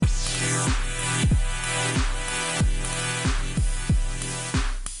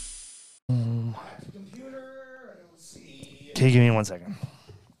Okay, give me 1 second.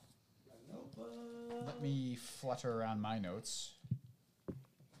 Let me flutter around my notes.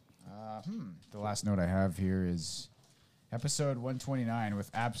 The last note I have here is episode 129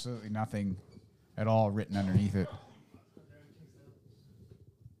 with absolutely nothing at all written underneath it.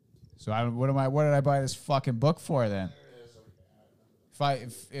 So what did I buy this fucking book for then?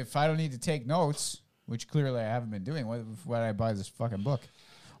 If I don't need to take notes, which clearly I haven't been doing, why did I buy this fucking book?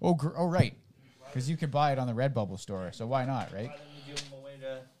 Oh right, because you can buy it on the Redbubble store. So why not, right? Why don't you give them away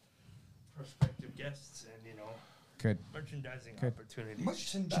to prospective guests and Good. merchandising opportunities?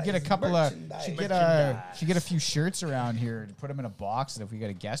 Should get a couple should get a few shirts around here to put them in a box, and if we get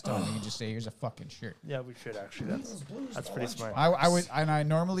a guest on, we can just say, "Here's a fucking shirt." Yeah, we should actually. That's pretty smart.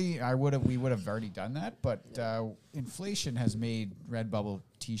 We would have already done that, but inflation has made Redbubble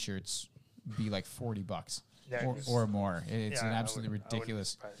T-shirts be like $40 or more. It's an absolutely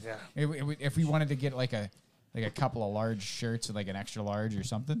ridiculous. If we wanted to get like a couple of large shirts and like an extra large or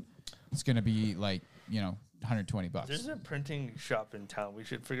something, it's gonna be like $120. There's a printing shop in town. We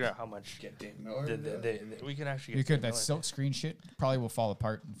should figure out how much. Get Dave Miller. We can actually. We could. That silk screen shit probably will fall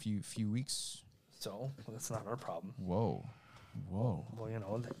apart in a few weeks. So that's not our problem. Whoa. Well,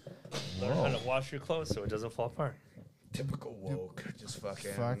 learn how to wash your clothes so it doesn't fall apart. Typical woke. Just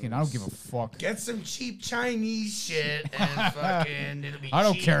fucking. I don't give a fuck. Get some cheap Chinese shit and fucking. It'll be. I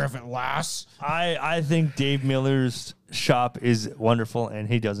don't cheap. care if it lasts. I think Dave Miller's shop is wonderful, and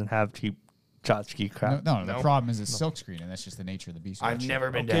he doesn't have cheap tchotchke crap. No. The problem is it's silk screen, and that's just the nature of the beast. I've never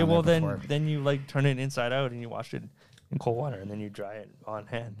been Okay, down well there before. then you like turn it inside out and you wash it in cold water and then you dry it on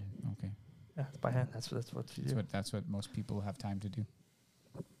hand. Okay. Yeah, it's by hand. That's what you do. That's what most people have time to do.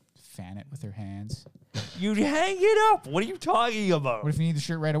 Fan it with their hands. You hang it up. What are you talking about? What if you need the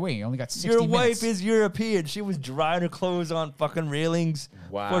shirt right away? You only got 60 Your minutes. wife is European. She was drying her clothes on fucking railings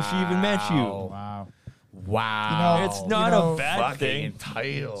before she even met you. Wow. Wow. It's not a bad fucking thing.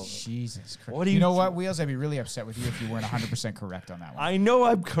 entitled. Jesus Christ. What do you you know what, Wheels? I'd be really upset with you if you weren't 100% correct on that one. I know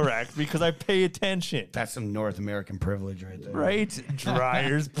I'm correct because I pay attention. That's some North American privilege right there. Right?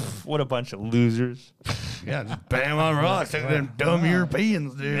 Dryers. Pff, what a bunch of losers. Yeah, just bam on rocks. Like them dumb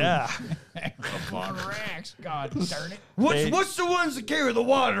Europeans, dude. Yeah. Up on racks. God darn it. What's the ones that carry the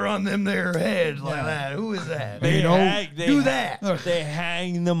water on them their heads like that? Who is that? They do that. They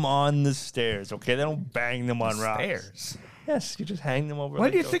hang them on the stairs, okay? They don't bang them on rocks. Stairs. Yes, you just hang them over. Why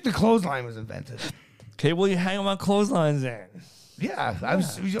do you think the clothesline was invented? Okay, well, you hang them on clotheslines then. Yeah,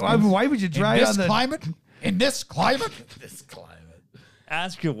 why would you dry In on this the climate? In this climate? this climate?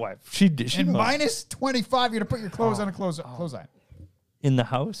 Ask your wife. She did. She In knows. minus 25, you're going to put your clothes on a clothesline. In the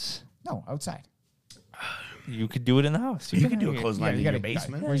house? No, outside. You could do it in the house. You can do a hang it. clothesline in you your gotta-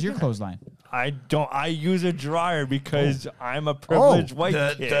 basement. Where's your clothesline? I don't. I use a dryer because I'm a privileged white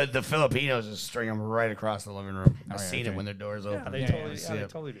kid. The Filipinos just string them right across the living room. I've yeah, seen okay. it when their doors open. Yeah, they Yeah, totally, yeah, yeah, they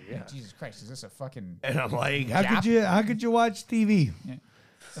totally do. Yeah. Jesus Christ, is this a fucking... And I'm like, Gap? how could you watch TV?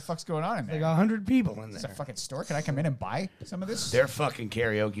 What the fuck's going on in there? Like 100 people in It's a there. fucking store. Can I come in and buy some of this? Their fucking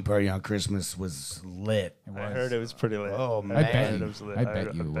karaoke party on Christmas was lit. It I was. heard it was pretty lit. Oh, I bet man. you. It was lit. I bet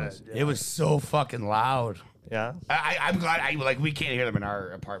heard- you it bet, was. yeah. It was so fucking loud. Yeah. I'm glad. We can't hear them in our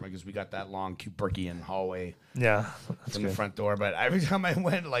apartment because we got that long Kuperkian hallway Yeah. That's from good. the front door. But every time I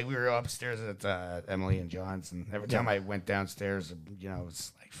went, like we were upstairs at Emily and John's, and every time I went downstairs,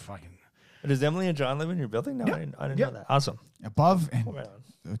 it's like fucking. Does Emily and John live in your building? No, Yep. I didn't Yep. know that. Awesome. Above and Right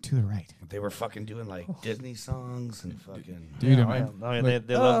on. to the right. They were fucking doing like Disney songs and fucking. Dude, Yeah, man. I mean,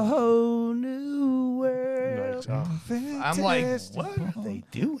 they A love. whole new world. I'm like, what are they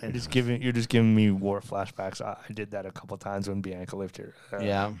doing? You're just giving me war flashbacks. I did that a couple times when Bianca lived here.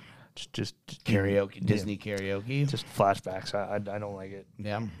 Yeah, Just karaoke, Disney karaoke. Just flashbacks. I don't like it.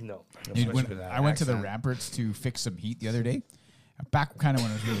 Yeah. No. Dude, Especially when with that I went to the accent. ramparts to fix some heat the other day, back kind of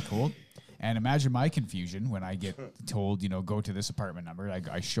when it was really cold. And imagine my confusion when I get told, go to this apartment number.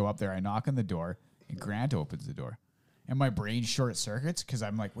 I show up there, I knock on the door, and Grant opens the door. And my brain short circuits because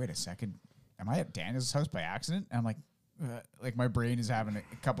I'm like, wait a second, am I at Daniel's house by accident? And I'm like my brain is having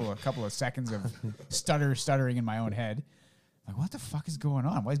a couple of seconds of stuttering in my own head. Like, what the fuck is going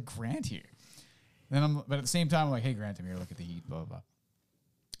on? Why is Grant here? But at the same time, I'm like, hey, Grant, I'm here. Look at the heat, blah, blah, blah.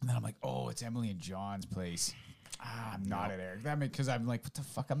 And then I'm like, oh, it's Emily and John's place. I'm not at Eric. Because I'm like, what the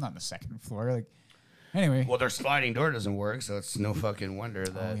fuck? I'm not on the second floor. Like, anyway. Well, their sliding door doesn't work, so it's no fucking wonder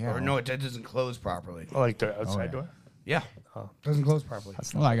that. yeah. Or no, it doesn't close properly. Like the outside yeah. door. Yeah, doesn't close properly.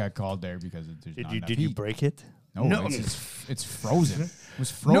 Well, I got called there because there's not enough Did you heat. break it? No, it's frozen. It was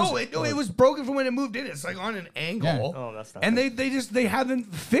frozen. No, it was broken from when it moved in. It's like on an angle. Yeah. Oh, that's not And good. they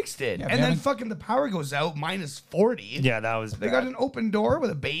haven't fixed it. Yeah, and they then haven't- fucking the power goes out -40. Yeah, that was They bad. got an open door with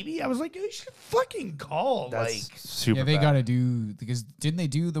a baby. I was like, you should fucking call. That's like, super Yeah, they bad. got to do because didn't they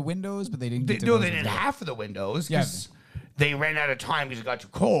do the windows? But they didn't. they, Get to no, those they with did the- half of the windows Yeah. because they ran out of time because it got too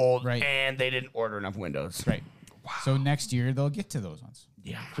cold, Right. and they didn't order enough windows. Right. So next year they'll get to those ones.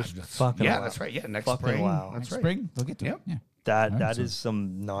 Yeah, Just that's, fucking yeah, wow. that's right. Yeah, next Fucking spring. wow. That's Next right. spring they'll get to Yep. it. Yeah. That Alright, that so- is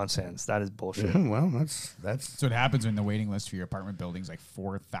some nonsense. That is bullshit. Well, that's So it happens when the waiting list for your apartment building's like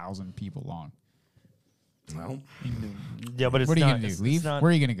 4,000 people long. well. Yeah, but it's What are you not, gonna do? it's- Leave? It's not,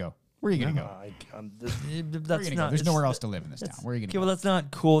 Where are you gonna go? Where are you gonna go? that's Where are you not. gonna go? There's it's- nowhere else to live in this town. that's- Where are you Okay, gonna well, go? that's not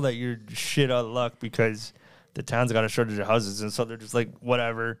cool that you're shit out of luck because the town's got a shortage of houses, and so they're just like,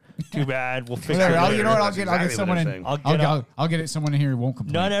 whatever, too bad, we'll fix Whatever, it I'll, later. you know what? I'll That's get exactly someone what in. they're saying. I'll get someone in here who won't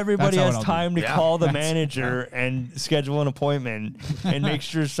complain. Not everybody That's has what I'll do. time to Yeah. call the That's- manager and schedule an appointment and make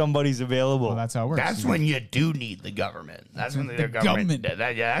sure somebody's available. Well, that's how it works. That's when you do need the government. That's when the government. government.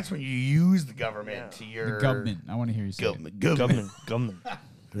 That's when you use the government to your the government. I want to hear you say it. Government. government.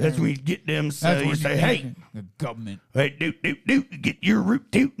 That's when you get them. So That's you when say, you- hey, the government. hey, do, get your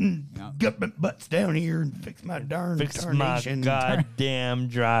root tootin' Yeah. government butts down here and fix my darn Fix my tarnation. goddamn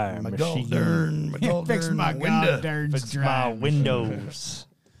dryer my machine. goddamn, my Fix goddamn my window. goddamn Fix my drive. windows.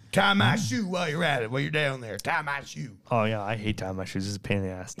 Tie my shoe while you're at it. While you're down there, tie my shoe. Oh yeah, I hate tying my shoes. It's a pain in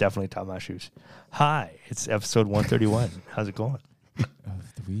the ass. Definitely tie my shoes. Hi, it's episode 131. How's it going?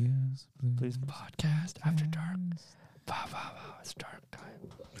 Of the wheels. Please podcast after dark. Wow, wow, wow. It's dark time.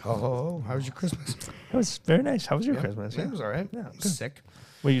 Oh, how was your Christmas? It was very nice. How was your Christmas? Yeah, it was all right. Yeah, I was good. sick.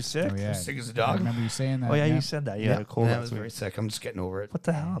 Were you sick? Oh yeah. Sick as a I dog. remember you saying that. Oh yeah, you said that. You had a cold I last was week. very sick. I'm just getting over it. What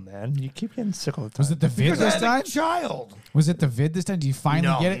the hell, man? You keep getting sick all the time. Was it the vid Because I this had a time? child. Was it the vid this time? Did you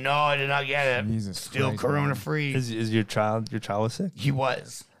finally No, get it? no, I did not get it. Jesus Still Christ, corona man. free. Is your child was sick? He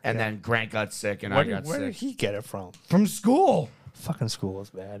was. And then Grant got sick and Where I got did sick. he get it from? From school. Fucking school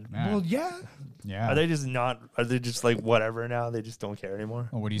is bad. Man. Well, yeah. Yeah. Are they just not? Are they just like whatever now? They just don't care anymore.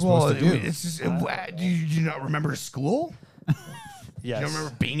 Well, what are you Well, supposed to do? it's just, do you not remember school? Yes. You don't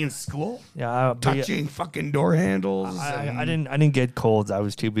remember being in school? Yeah. But yeah, Touching fucking door handles? I didn't get colds. I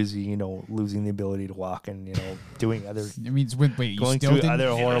was too busy, losing the ability to walk and doing other I mean, wait, you going still through didn't? other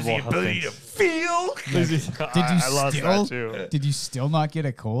The horrible ability to things. feel? Did you I lost still? that too. Did you still not get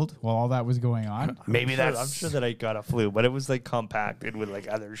a cold while all that was going on? Maybe that's. I'm sure that I got a flu, but it was like compacted with like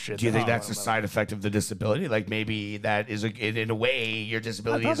other shit. Do you think that- that's a side effect of the disability? Like maybe that is in a way your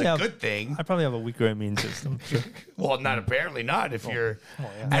disability is probably a have- good thing. I probably have a weaker immune system. Well, not apparently not. If you're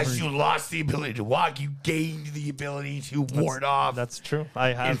as you lost the ability to walk, you gained the ability to ward off That's true. I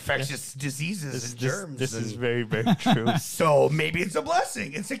have infectious diseases and germs. This is and- very, very true. so maybe it's a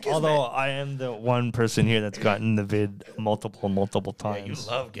blessing. It's a kismet. Although I am the one person here that's gotten the vid multiple yeah, you times.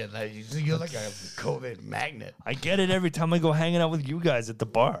 love getting that. You're like a COVID magnet. I get it every time I go hanging out with you guys at the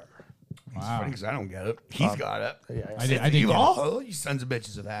bar. It's Wow. funny because I don't get it. He's got it. Yeah, I did you get it. all, you sons of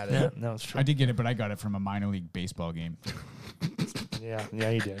bitches have had it. yeah, no, it's true. I did get it, but I got it from a minor league baseball game, Yeah,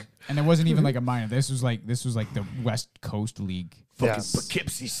 you did. and it wasn't even like a minor. This was like the West Coast League. Yeah.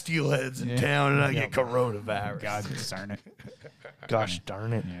 Poughkeepsie steelheads in Yeah. town, and I get coronavirus. God darn it! Gosh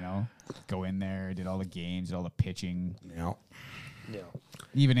darn it. Go in there, did all the games, did all the pitching. Yeah. Yeah.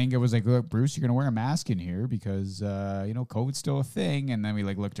 Even Inga was like, "Look, Bruce, you're gonna wear a mask in here because COVID's still a thing." And then we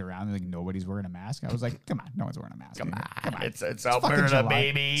looked around, and nobody's wearing a mask. I was like, "Come on, no one's wearing a mask. Come in here. on. It's fucking Alberta, July.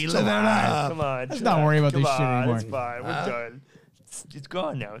 baby. It's Live it July. up. Come on. Let's chill not out. worry about Come this shit on, anymore. It's fine. We're done. It's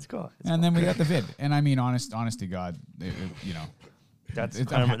gone now. It's gone. And then we got the vid, and I mean, honest to God, That's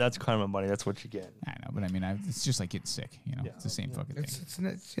It's- karma. That's karma money. That's what you get. I know, but I mean, it's just like getting sick. It's the same fucking thing. It's It's the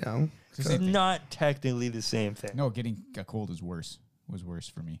It's same thing. not technically the same thing. No, getting a cold was worse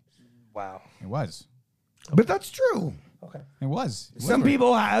for me. Wow. It was. But that's true. Okay. It was. It Some was.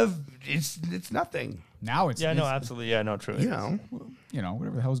 people have it's nothing. Now it's Yeah. No. it's, Absolutely. Yeah. No. True. You know,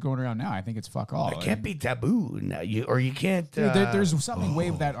 whatever the hell's going around now. I think it's fuck all. it can't be taboo now. You can't. Dude, there's something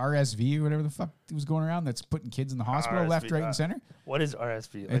way with that RSV or whatever the fuck was going around that's putting kids in the hospital left, RSV, right, and center. What is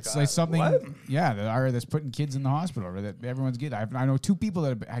RSV? It's like something, what? yeah, that's putting kids in the hospital. Or that everyone's getting. I know two people that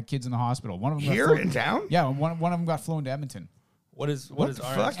have had kids in the hospital. One of them got here flown- in town. Yeah, one of them got flown to Edmonton. What is What the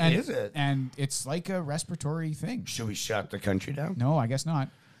fuck RSV? is it? And it's like a respiratory thing. Should we shut the country down? No, I guess not.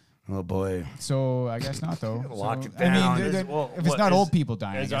 Oh boy. So I guess not though. Lock So, it down. I mean, Is- well, if it's what not is- old people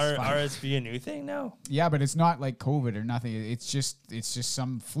dying, I Is guess fine. RSV a new thing now? Yeah, but it's not like COVID or nothing. It's just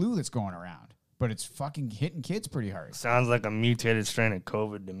some flu that's going around. but it's fucking hitting kids pretty hard. Sounds like a mutated strain of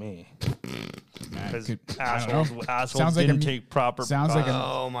COVID to me. Because I don't know. assholes Sounds like didn't take proper sounds like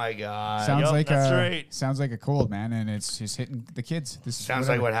precautions. Oh my god. Sounds Yup, like that's a right. sounds like a cold, man, and it's just hitting the kids. This is Sounds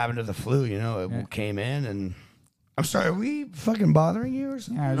like what happened to the flu. You know, it came in and. I'm sorry. Are we fucking bothering you or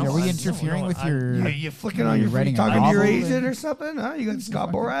something? Yeah, No, are we I- interfering no, with I- your? Are you flicking on your writing a talking to your novel agent and- or something? Huh? You got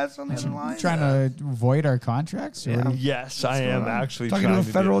Scott Boras on the other line? Trying to avoid our contracts? Or Yeah. what are you Yes, I am actually talking trying to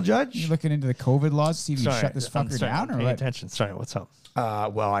a federal do. judge. looking into the COVID laws to see if you Sorry, shut this I'm fucker sorry, down I'm or paying what? attention. Sorry, what's up?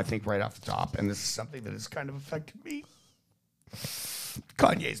 Well, I think right off the top, and this is something that has kind of affected me.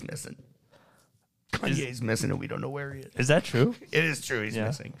 Kanye's missing. Kanye's missing, and we don't know where he is. Is that true? It is true. He's Yeah.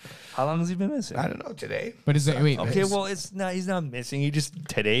 missing. How long has he been missing? I don't know today. But is it wait? Okay, well, it's not. He's not missing. He just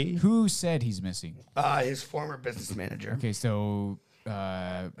today. who said he's missing? His former business manager. Okay, so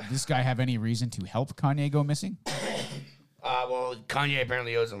this guy have any reason to help Kanye go missing? Well, Kanye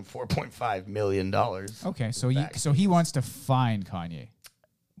apparently owes him $4.5 million. Okay, so he wants to find Kanye.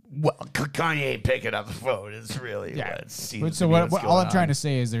 Well, Kanye ain't picking up the phone. It's really what seems But to so be what what's all going I'm trying on. to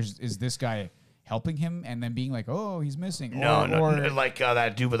say is is this guy helping him and then being like, oh, he's missing. No, or, like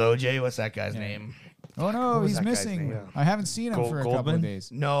that dude with OJ. What's that guy's name? oh no, was he's that guy's missing. name? I haven't seen him for a couple of Goldman? days.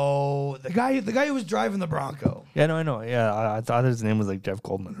 No, the guy who was driving the Bronco. Yeah, no, I know. Yeah, I thought his name was like Jeff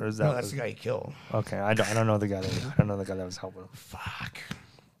Goldman, or is that? No, that's the guy he killed. Okay, I don't know the guy. I don't know the guy that was helping him. Fuck.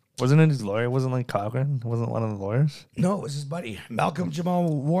 Wasn't it his lawyer? Wasn't like Cochran? Wasn't one of the lawyers? No, it was his buddy. Malcolm Jamal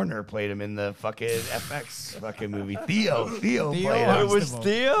Warner played him in the fucking FX fucking movie. Theo played him. It was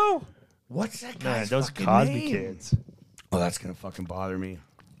Theo. What's that Man, guy's those fucking Cosby name? kids. Oh, that's gonna fucking bother me.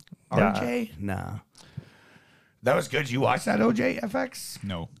 Yeah. RJ? Nah. That was good. You watched that OJ FX?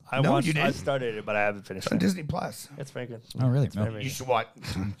 No. I No, watched. you I didn't? started it, but I haven't finished On it. Disney Plus. It's very good. Oh really? No. very You should watch.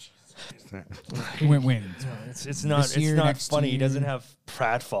 When? It's not. This year, It's not next funny. He year. doesn't have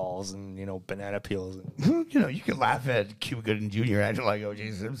pratfalls and banana peels. You know, you can laugh at Cuba Gooding Jr. acting like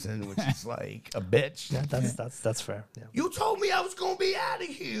OJ Simpson, which is like a bitch. Yeah, that's fair. Yeah. You told me I was gonna be out of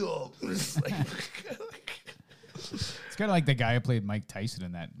here. It's like, It's kind of like the guy who played Mike Tyson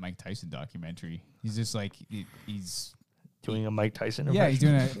in that Mike Tyson documentary. He's just like he's Doing a Mike Tyson. yeah, impression? he's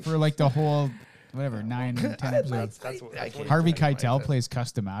doing it for like the whole whatever 9, 10 episodes. Harvey Keitel plays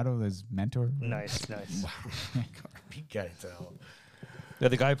Customato, his mentor. Nice. You gotta tell. Yeah,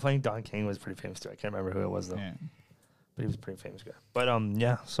 the guy playing Don King was pretty famous too. I can't remember who it was though, Yeah. but he was a pretty famous guy. But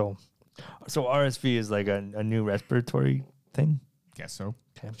yeah, so RSV is like a new respiratory thing. Guess so.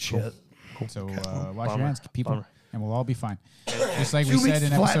 Okay, Shit. So wash Bummer. your hands, people, Bummer. and we'll all be fine. Just like we 2 said weeks in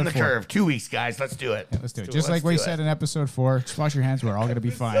to flatten episode the 4. curve. 2 weeks, guys. Let's do it. Yeah, let's do it. Just like we said in episode 4, just wash your hands. We're all gonna be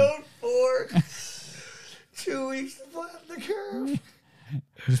fine. Episode 4. 2 weeks to flatten the curve.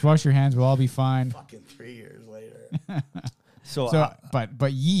 Just wash your hands. We'll all be fine. Fucking 3 years later. So,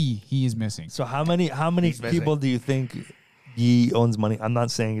 but he is missing. So how many He's people missing. do you think Yee owns money? I'm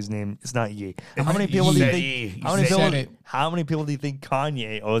not saying his name. It's not Yee. How many people do you said think? Yee. How many You people? said it. How many people do you think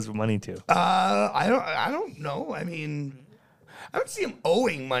Kanye owes money to? I don't know. I mean, I don't see him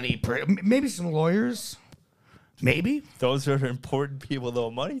owing money. Maybe some lawyers. Maybe. Those are important people to owe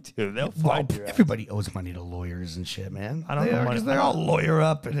money to. They'll Well, find you. everybody owes money to lawyers and shit, man. I don't know money- because they're all lawyer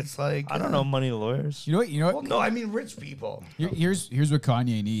up, and it's like I don't know money lawyers. You know what? You know what? Well, no, I mean rich people. Here's what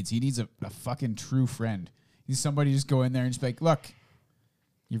Kanye needs. He needs a fucking true friend. He's somebody to just go in there and just be like, look,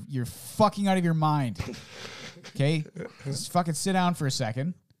 you're fucking out of your mind. Okay, just fucking sit down for a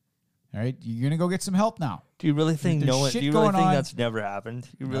second. All right, you're gonna go get some help now. Do you really think There's no one? shit Do you really going think on. that's never happened?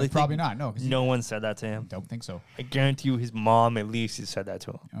 You really think Probably not. No, 'cause No one said that to him. don't think so. I guarantee you, his mom at least has said that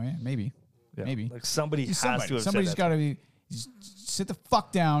to him. Oh yeah, maybe, Yeah. maybe. Like somebody Just has to have somebody's said got to be. Just sit the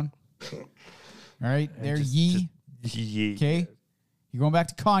fuck down. All right, there, Yee. that. Yeah. Okay, you're going back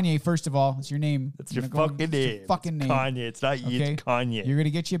to Kanye first of all. It's your name. That's your You're gonna go- fucking it's your name. fucking It's name. Kanye. It's not Yee. Okay? It's Kanye. You're gonna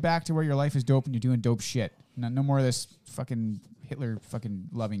get you back to where your life is dope and you're doing dope shit. No more of this fucking Hitler fucking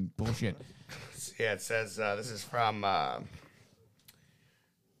loving bullshit. Yeah, it says this is from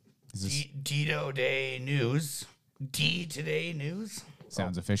Is this Dito Day News. D Today News.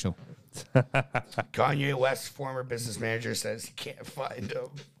 sounds official? Kanye West's former business manager says he can't find him.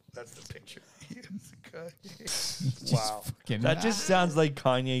 That's the picture. Just Wow. fucking- That just sounds like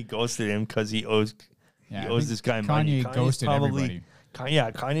Kanye ghosted him because he owes Yeah, he I owes think this guy Kanye money. Kanye's ghosted everybody.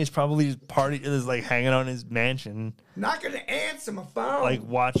 Kanye's probably just is like hanging out in his mansion, Not gonna answer my phone. like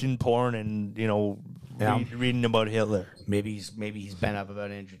watching porn and Yeah. reading about Hitler. maybe he's been up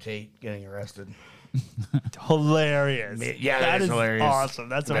about Andrew Tate getting arrested. Hilarious. Yeah, that is hilarious. Awesome.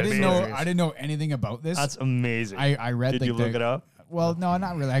 That's That is amazing. hilarious. I didn't know anything about this. That's amazing. I read. Did like, you look the- it up? Well, no,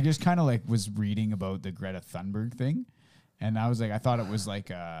 not really. I just kind of like was reading about the Greta Thunberg thing, and I was like, I thought it was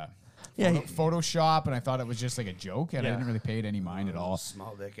like Yeah, Photoshop, and I thought it was just like a joke, and I Yeah. didn't really pay it any mind at all.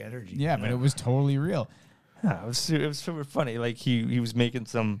 Small dick energy. Yeah, but it was totally real. Yeah, it was super funny. Like he was making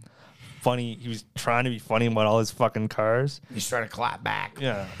some funny. He was trying to be funny about all his fucking cars. He's trying to clap back.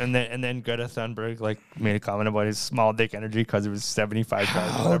 Yeah, and then Greta Thunberg like made a comment about his small dick energy because it was 75 pounds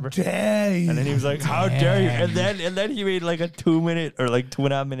or How whatever. dare you? And then he was like, "How dare you?" And then he made like a 2-minute or like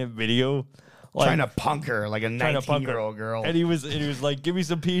 2.5-minute video. Like, trying to punk her like a trying to punk her. 19-year-old girl. And he was like, "Give me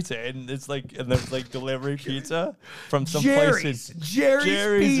some pizza," and it's like, and there's like delivery pizza from some place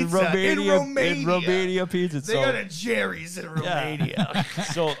Jerry's in Pizza Romania. in Romania pizza. They got a Jerry's in Romania.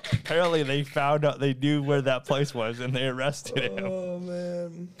 So apparently they found out, they knew where that place was, and they arrested him. Oh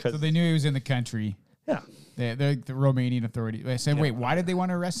man! So they knew he was in the country. Yeah, The Romanian authority. They said, "Wait, why did they want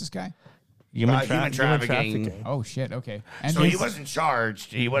to arrest this guy?" Human trafficking. Oh shit. Okay. And So he wasn't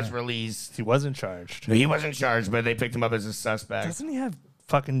charged. He was released. He wasn't charged. No, he wasn't charged, but they picked him up as a suspect. Doesn't he have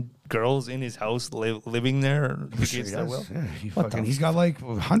fucking girls in his house living there against their will? Yeah, he's got like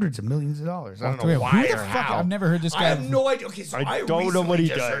hundreds of millions of dollars. I don't know Wait, why who the or fuck? how. I've never heard this guy. I have no idea. Okay, so I don't know what he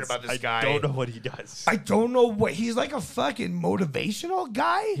just heard does. about this I guy. don't know what he does. I don't know what he's like. A fucking motivational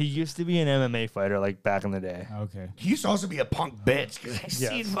guy. He used to be an MMA fighter like back in the day. Okay. He used to also be a punk bitch because I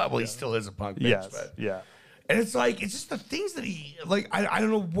see. Well, he still is a punk bitch. Yes, But. yeah. And it's like, it's just the things that he, like, I don't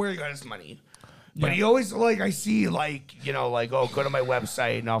know where he got his money. But he always, like, I see, like, you know, like, oh, go to my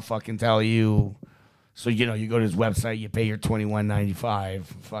website and I'll fucking tell you. So, you know, you go to his website, you pay your $21.95,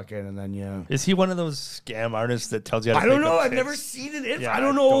 fucking, and then, yeah. Is he one of those scam artists that tells you how to I don't pick know. up I've chicks? never seen it. Yeah, I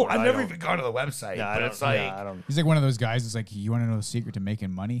don't know. I I've never don't. even gone to the website. Yeah, but it's like, I don't. He's like one of those guys that's like, you want to know the secret to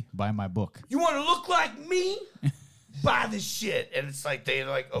making money? Buy my book. you want to look like me? Buy this shit. And it's like, they're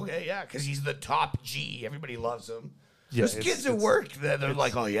like, okay, yeah, because he's the top G. Everybody loves him. Yeah, There's kids at work that they're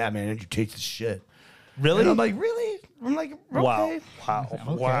like, oh, yeah, man, Andrew Tate's the shit. Really? And I'm like, really? I'm like, okay.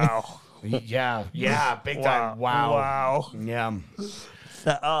 Wow. Yeah, big time. Wow. Yeah.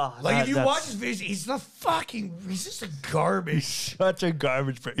 Like, if you watch his videos, he's just a garbage. Such a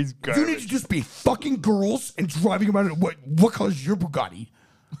garbage. He's You need garbage. to just be fucking girls and driving around. What color is your Bugatti?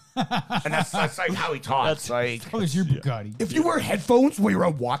 And that's like how he talks. Like, Oh, there's your Bugatti. if you wear headphones while you're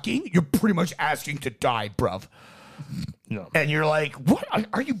out walking, you're pretty much asking to die, bruv. No. And you're like, what?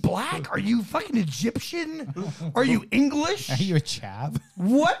 Are you black? Are you fucking Egyptian? Are you English? Are you a chav?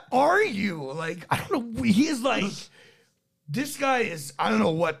 What are you? Like, I don't know. He is like, this guy is, I don't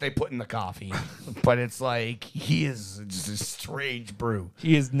know what they put in the coffee, but it's like, he is just a strange brew.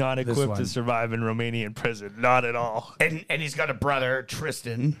 He is not equipped one. to survive in Romanian prison. Not at all. And he's got a brother,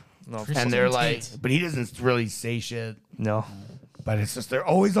 Tristan. No. And they're like, but he doesn't really say shit. No. But it's just, they're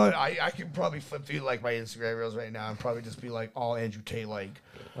always on. I can probably flip through like my Instagram reels right now and probably just be like, all Andrew Tate, like,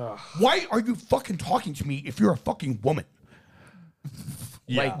 why are you fucking talking to me if you're a fucking woman?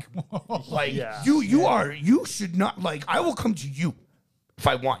 Yeah. Like Yeah. you should not, like, I will come to you if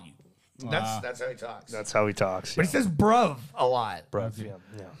I want you. That's how he talks. That's how he talks. But he says bruv a lot. Bruv, yeah.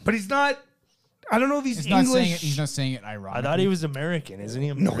 But he's not, I don't know if he's He's English. not saying it. He's not saying it ironically. I thought he was American, isn't he?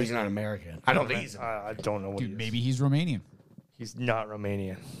 No, American? he's not American. I don't think he's, I don't know what he Dude, is. maybe he's Romanian. He's not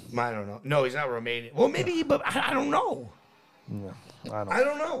Romanian. I don't know. No, he's not Romanian. Well, maybe, but I don't know. No, I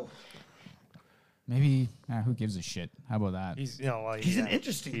don't know. Maybe who gives a shit? How about that? He's, you know, like, He's an yeah,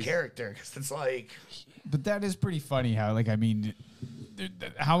 interesting he's- character because it's like, But that is pretty funny. How I mean,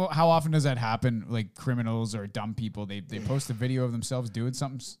 how often does that happen? Like criminals or dumb people, they post a video of themselves doing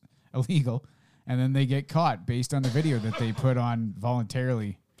something illegal, and then they get caught based on the video that they put on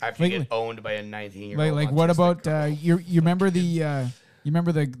voluntarily. after you get owned by a 19-year-old. Like what about you remember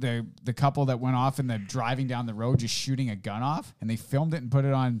the the couple that went off and the driving down the road just shooting a gun off, and they filmed it and put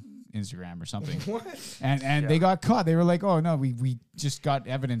it on Instagram or something. What? And they got caught. They were like, "Oh no, we just got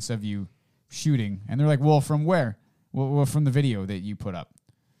evidence of you shooting." And they're like, "Well, from where?" Well, from the video that you put up.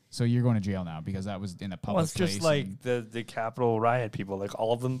 So you're going to jail now because that was in a public Well, it's place. just like the Capitol riot people. Like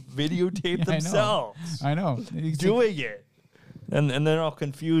all of them videotape I know. themselves I know. doing it, and they're all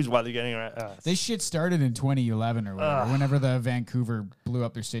confused why they're getting arrested. This shit started in 2011 or whatever. Whenever the Vancouver blew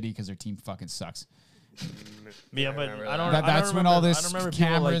up their city because their team fucking sucks. Yeah, but remember I don't. That's I don't when remember- all I this don't remember people,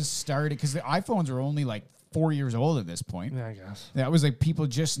 cameras started because the iPhones were only like 4 years old at this point. Like, yeah, I guess. That was like people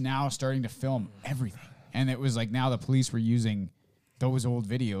just now starting to film everything. And it was like now the police were using those old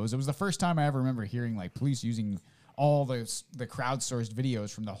videos. It was the first time I ever remember hearing like police using all the crowdsourced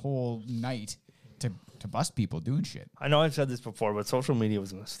videos from the whole night to bust people doing shit. I know I've said this before, but social media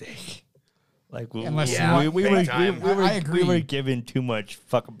was a mistake. Like we, Unless you want we big were time. I agree. we were given too much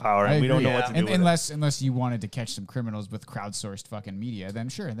fucking power, I and we don't agree. know what to do. And with it. unless you wanted to catch some criminals with crowdsourced fucking media, then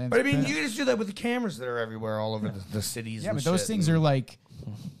sure. Then But I mean, you can just do that with the cameras that are everywhere, all over the cities. yeah, and but those shit. things are like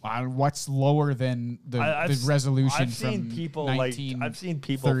What's lower than the resolution I've seen from people 1930? I've seen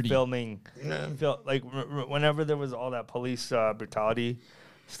people filming, whenever there was all that police brutality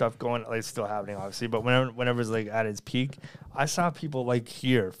stuff going, like, it's still happening, obviously, but whenever it's like at its peak, I saw people like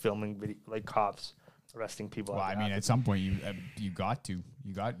here filming like cops arresting people. Well, I mean, at some point you got to.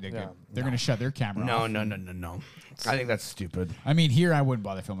 They're going to shut their camera off. No. I think that's stupid. I mean, here I wouldn't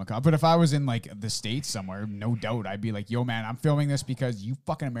bother filming a cop, but if I was in like the States somewhere, no doubt I'd be like, "Yo, man, I'm filming this because you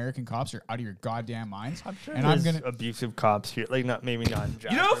fucking American cops are out of your goddamn minds." I'm sure and there's I'm gonna abusive cops here, like maybe not in Jasper,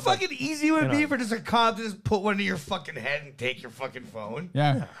 You know how but- fucking easy it would be for just a cop to just put one to your fucking head and take your fucking phone?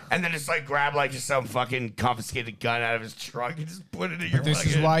 Yeah. And then just like grab like just some fucking confiscated gun out of his trunk and just put it in your This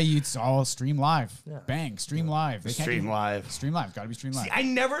fucking... is why it's all stream live. Bang, stream live. They can't Stream live. Stream live. Got to be stream live. See, I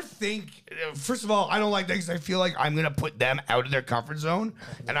never think. First of all, I don't like that because I feel like I'm gonna put them out of their comfort zone,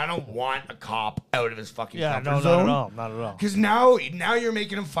 and I don't want a cop out of his fucking comfort zone. not at all. Because now you're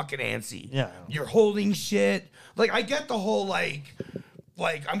making him fucking antsy. Yeah. You're holding shit. Like I get the whole like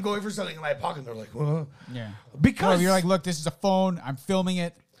I'm going for something in my pocket. And they're like, well, Yeah. because Well, you're like, look, this is a phone. I'm filming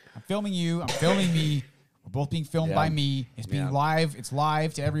it. I'm filming you. I'm filming me. We're both being filmed by me. It's being live. It's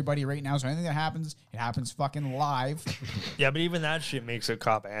live to everybody right now. So anything that happens, it happens fucking live. Yeah, but even that shit makes a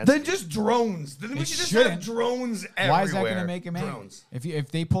cop antsy. then just drones. Then we should just have shouldn't. drones everywhere. Why is that going to make him angry? drones?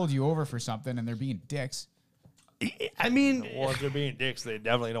 If they pulled you over for something and they're being dicks, I mean, Well, if they're being dicks, they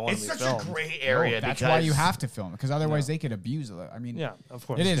definitely don't want it's to be such filmed. a gray area. that's why you have to film it, because otherwise they could abuse it. I mean, Yeah, of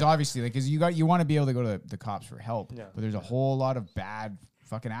course. it is Yeah. obviously like because you want to be able to go to the cops for help, Yeah. but there's a whole lot of bad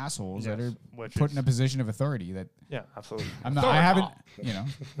fucking assholes that Yes, are which put is- in a position of authority that Yeah, absolutely. I haven't,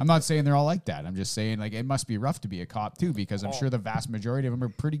 I'm not saying they're all like that. I'm just saying like it must be rough to be a cop too, because I'm sure the vast majority of them are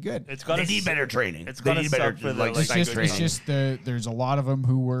pretty good. It's got They need better training. It's They gotta need better suck for the, like like, psych It's training. just there's a lot of them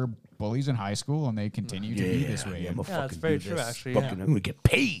who were bullies in high school and they continue to be this way. I'm gonna Yeah, that's fucking very do true, this. actually, Fucking, yeah. I'm gonna get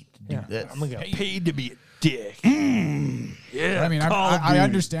paid to do Yeah, this. I'm gonna get paid to be a dick. I mean, I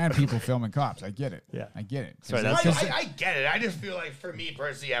understand people filming cops. I get it. Yeah. I get it. Sorry, Because that's- I get it. I just feel like for me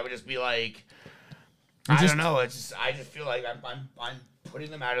personally, I would just be like, You're I just- don't know. It's just I just feel like I'm putting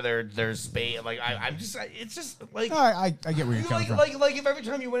them out of their space. Like I'm just it's just like I get where you're coming from. like if every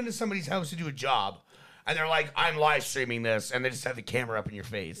time you went into somebody's house to do a job, and they're like, I'm live streaming this, and they just have the camera up in your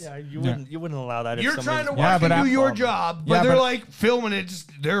face. Yeah, you wouldn't allow that. If You're trying to somebody's- Yeah, watch but them do I'm- your job, but Yeah, they're but- like filming it.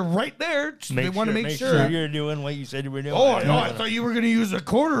 Just they're right there. Just they want to make sure. you're doing what you said you were doing. Oh Yeah. no! I thought you were gonna use a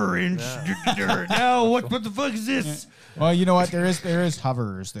quarter inch. Now what the fuck is this? Well, you know what? There is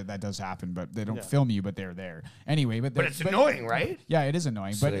hoverers that does happen, but they don't Yeah. film you, but they're there anyway. But It's annoying, right? Yeah, it is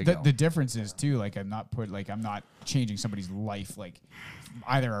annoying. So there But you go. the difference is too, like I'm not changing somebody's life, like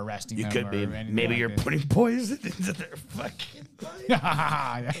either arresting You them could or be. anything Maybe like you're this. putting poison into their fucking body.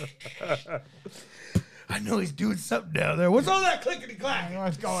 Yeah. I know he's doing something down there. What's all that clickety clack?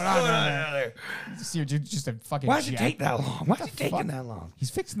 What's going on down there? You're just a fucking. Why does it jack- take that long? Why's it fuck? taking that long? He's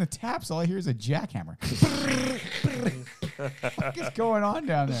fixing the taps. All I hear is a jackhammer. What is going on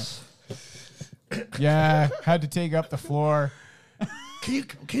down there? Yeah, had to take up the floor. Can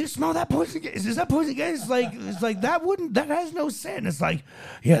you smell that poison gas? Is that poison gas? It's like that has no scent. It's like,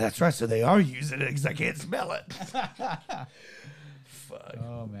 yeah, that's right. So they are using it because I can't smell it. Fuck.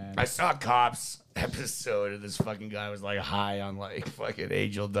 Oh man. I saw a Cops episode and this fucking guy was like high on like fucking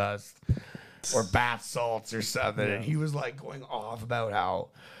angel dust or bath salts or something, and he was like going off about how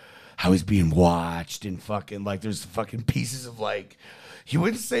he's being watched and fucking like there's fucking pieces of like he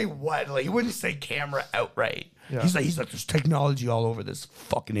wouldn't say what, like he wouldn't say camera outright. Yeah. He's like there's technology all over this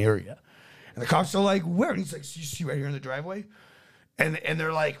fucking area, and the cops are like, where? And he's like, you see right here in the driveway. And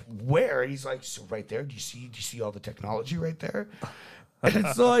they're like, where? And he's like, so right there. Do you see all the technology right there? And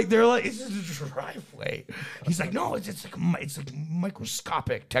it's like they're like, it's just a driveway. He's like, no, it's like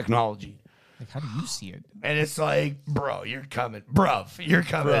microscopic technology. Like, how do you see it? And it's like, bro, you're coming, bruv, you're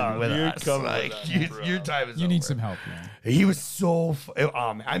coming Bruv, with you're us. coming Like with us, your bruv. time is You over. need some help, man. He was so.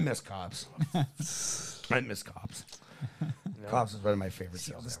 I miss Cops. I miss Cops. Cops is one of my favorite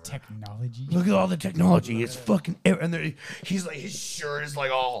See all shows this ever. technology. Look at all the technology. It's fucking. And he's like, his shirt is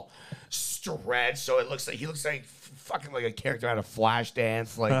like all stretched, so it looks like fucking like a character out of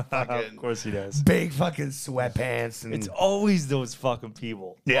Flashdance, like fucking. Of course he does. Big fucking sweatpants and It's always those fucking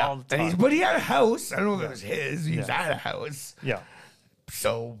people. yeah. All the time. But he had a house. I don't know if it was his. He was at a house, Yeah.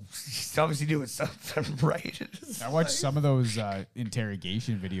 so he's obviously doing something right. It's I watched like- some of those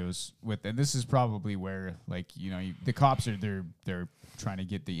interrogation videos with, and this is probably where, like, the cops are they're trying to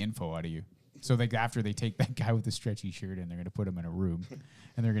get the info out of you. So like after they take that guy with the stretchy shirt and they're gonna put him in a room,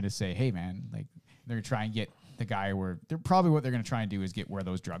 and they're gonna say, hey man, like they're gonna try and get the guy where they're probably what they're gonna try and do is get where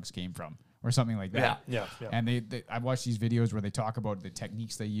those drugs came from, or something like that. Yeah. And I've watched these videos where they talk about the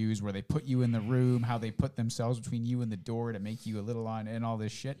techniques they use, where they put you in the room, how they put themselves between you and the door to make you a little on and all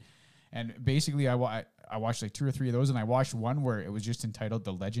this shit. And basically, I watched like 2 or 3 of those, and I watched one where it was just entitled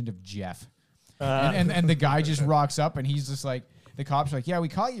 "The Legend of Jeff," and the guy just rocks up, and he's just like, the cops are like, "Yeah, we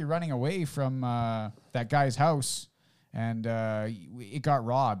caught you running away from that guy's house, and it got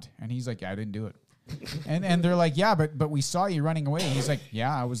robbed," and he's like, "Yeah, I didn't do it." And they're like, "Yeah, but we saw you running away." And he's like,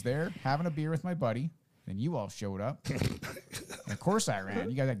 "Yeah, I was there having a beer with my buddy. Then you all showed up. And of course I ran.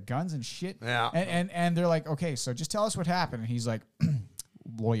 You guys had guns and shit." Yeah. And they're like, "Okay, so just tell us what happened." And he's like,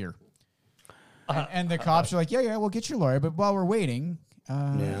 "Lawyer." And the cops are like, "Yeah, we'll get your lawyer. But while we're waiting, you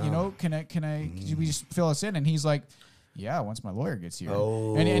know, could we just fill us in?" And he's like, "Yeah, once my lawyer gets here."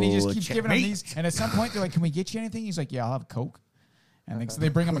 And he just keeps giving him these. And at some point they're like, "Can we get you anything?" He's like, "Yeah, I'll have a Coke." And so they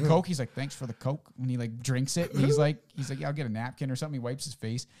bring him a Coke. He's like, "Thanks for the Coke." And he like drinks it. And he's like, "Yeah, I'll get a napkin or something." He wipes his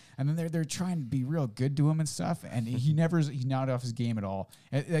face. And then they're trying to be real good to him and stuff. And he's not off his game at all.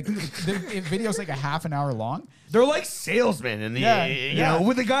 And, like the video's like a half an hour long. They're like salesmen, and you know,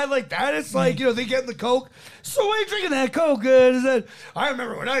 with a guy like that, it's like, you know, they get the Coke. "So why are you drinking that Coke?" Is that, "I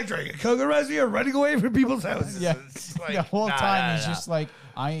remember when I drank a Coke, it reminds me of running away from people's houses." Yeah, It's like, the whole time he's just like,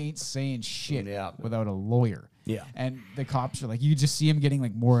 "I ain't saying shit without a lawyer." Yeah. And the cops are like, you just see him getting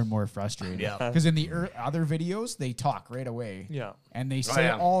like more and more frustrated. Yeah. Because in the other videos, they talk right away. Yeah. And they say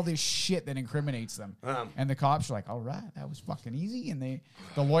yeah. all this shit that incriminates them. And the cops are like, "All right, that was fucking easy." And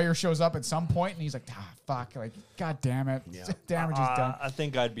the lawyer shows up at some point and he's like, "Fuck, like, God damn it. Damage is done." I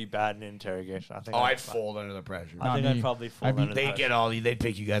think I'd be bad in interrogation. I think I'd fold under the pressure. I think Not I'd me. probably I'd fold be- under the They'd pressure. they'd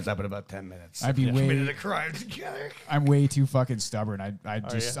pick you guys up in about 10 minutes. I'd be Committed way, a crime together. I'm way too fucking stubborn. I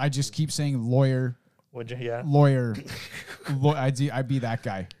just keep saying lawyer, Would you? Yeah. lawyer. I'd be that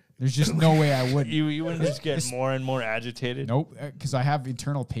guy. There's just no way I wouldn't. You wouldn't just get more and more agitated. Nope, because I have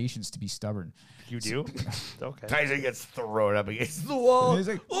internal patience to be stubborn. You do? Okay. Tyson gets thrown up against the wall. He's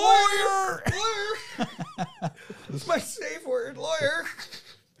like, "Lawyer! Lawyer! It's my safe word, lawyer."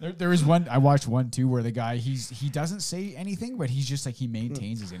 There is one I watched one too where the guy he doesn't say anything, but he's just like he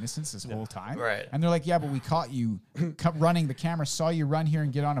maintains his innocence this whole time. Right. And they're like, "Yeah, but we caught you running. The camera saw you run here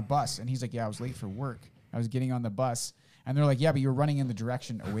and get on a bus." And he's like, "Yeah, I was late for work. I was getting on the bus." And they're like, "Yeah, but you were running in the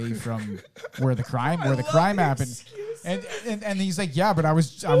direction away from where the crime happened." And he's like, "Yeah, but I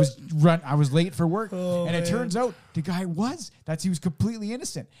was late for work." And it turns out the guy he was completely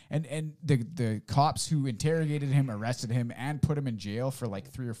innocent. And the cops who interrogated him, arrested him, and put him in jail for like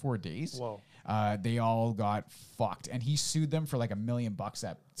 3 or 4 days. Whoa. They all got fucked, and he sued them for like $1 million.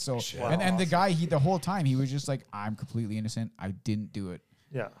 And the guy the whole time he was just like, "I'm completely innocent. I didn't do it."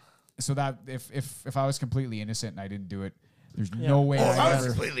 Yeah. So that if I was completely innocent and I didn't do it, there's no way Well, if I I'd was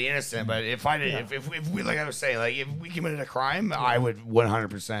ever. completely innocent, but if I did, if we, like I was saying, like if we committed a crime, I would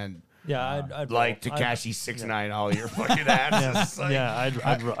 100% Yeah. I'd like roll. Tekashi 6ix9ine all your fucking asses. Like, Yeah.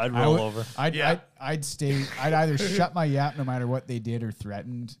 I'd I roll would- over. I'd stay. I'd either shut my yap no matter what they did or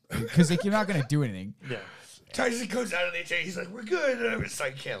threatened, because like you're not gonna do anything. Yeah. Tyson comes out of the chair, he's like, "We're good." And I'm just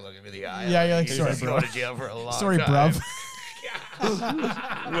like, "Can't look at me in the eye." Yeah, you're like, He's "Sorry, just bro." going to jail for a long Sorry, time. bruv.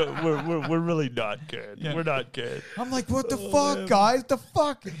 We're really not good. Yeah. We're not good. I'm like, "What the fuck, guys? The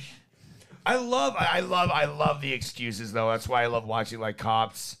fuck?" I love the excuses though. That's why I love watching like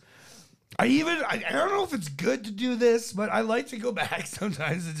cops. I don't know if it's good to do this, but I like to go back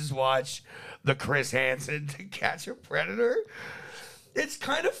sometimes and just watch the Chris Hansen To Catch a Predator. It's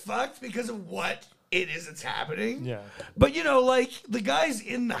kind of fucked because of what it is that's happening. Yeah. But you know, like the guy's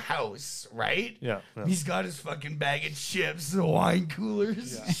in the house, right? Yeah. He's got his fucking bag of chips, the wine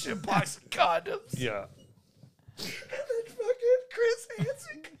coolers, shit box of condoms. Yeah. And then fucking Chris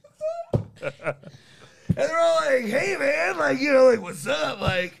Hansen comes up. And they're all like, "Hey, man, like, you know, like, what's up?"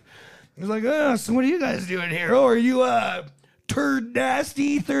 Like, he's like, "Oh, so what are you guys doing here? Oh, are you, Turd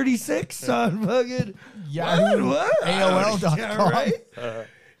Nasty 36 on fucking Yahoo, what? AOL.com. Yeah, right?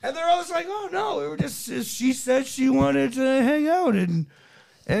 And they're always like, "Oh, no, we were just, she said she wanted to hang out and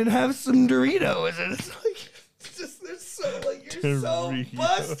have some Doritos." And it's like, they're so, like, you're so Doritos.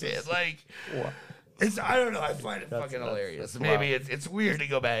 busted. Like, What? I don't know. I find it fucking hilarious. that's Maybe it's weird to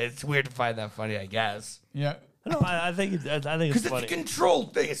go back. It's weird to find that funny, I guess. Yeah. No, I think it's Because it's a funny.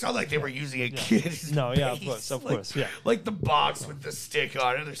 controlled thing. It's not like they were using a kid's No, yeah, of face. course, yeah. Like the box with the stick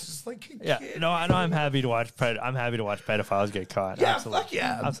on it. There's just like a Yeah, kid. no, I know. I'm happy to watch. I'm happy to watch pedophiles get caught. Yeah, Absolutely. fuck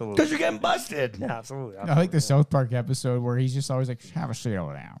yeah. Absolutely. Because you're getting busted. Yeah, absolutely. I like the South Park episode where he's just always like, "Have a seat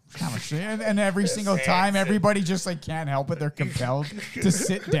over now. Have a seat." And every single time, everybody just like can't help it. They're compelled to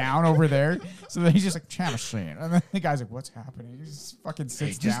sit down over there. So then he's just like, "Have a seat." And then the guy's like, "What's happening?" He just fucking It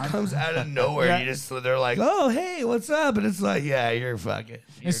sits just down. comes out of nowhere. Yeah. They're like, "Oh, hey, what's up? And it's like, yeah, you're fucking.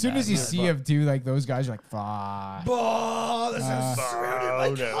 As soon as you see him do like those guys, you're like, fuck. Oh, this is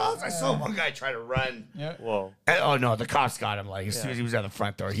surrounded by no. cops. I saw one guy try to run. Yeah. Whoa. And, oh no, the cops got him. Like as soon as he was at the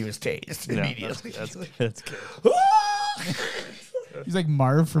front door, he was tased Yeah, immediately. that's good. He's like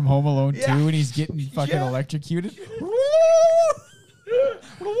Marv from Home Alone 2 Yeah. and he's getting fucking Yeah. electrocuted.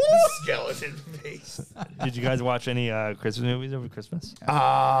 Skeleton face. Did you guys watch any Christmas movies over Christmas?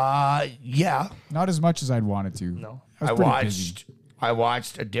 Yeah. Not as much as I'd wanted to. No. I was pretty busy. I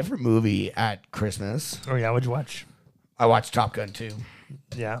watched a different movie at Christmas. Oh yeah, what'd you watch? I watched Top Gun 2.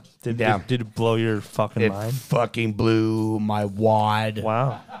 Yeah. Yeah. Did it blow your fucking It mind? fucking blew my wad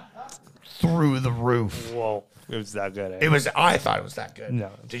Wow. through the roof. Whoa. It was that good. Eh? It was. I thought it was that good.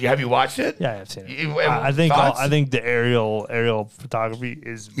 No. Have you watched it? Yeah, I've seen it. You- I thoughts? think the aerial photography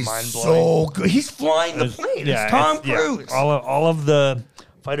is He's mind blowing. so good. He's flying the plane. It's Tom Cruise. All of the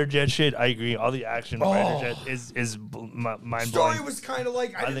fighter jet shit. I agree. All the action fighter jet is mind Story blowing. was kind of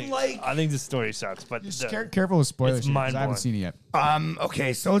like I didn't like. I think the story sucks, but Just the- careful with spoilers it's here, 'cause I haven't mind-blowing. seen it yet.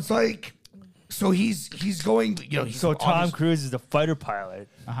 Okay, so it's like, so he's going. You know, he's so Tom obvious- Cruise is the fighter pilot,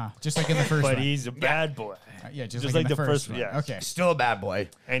 Just like in the first but one. he's a bad boy. Yeah, just just like, like in the first one. yeah. Okay. still a bad boy.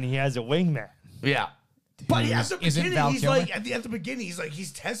 And he has a wingman. Yeah. But at the Isn't beginning, Val he's Kilmer? like at the beginning,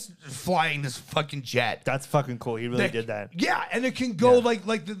 he's test flying this fucking jet. That's fucking cool. He really did that. Yeah, and it can go Yeah.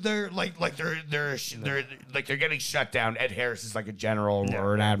 they're getting shut down. Ed Harris is like a general Yeah.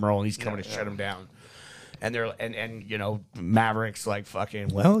 or an admiral, and he's coming to shut him down. And they're and you know Maverick's like fucking.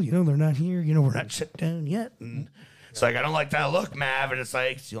 Well, you know they're not here. You know we're not shut down yet. And it's like I don't like that look, Mav. And it's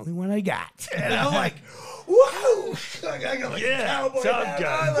like it's the only one I got. And I'm like, whoa! Like, I got like Yeah, a cowboy Top hat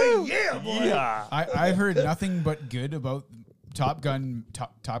Gun. on, like, yeah, boy. Yeah. I've heard nothing but good about Top Gun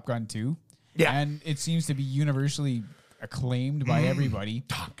 2. Yeah. And it seems to be universally acclaimed by everybody.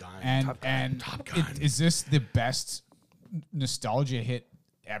 Top Gun. And Top Gun, and Top Gun. is this the best nostalgia hit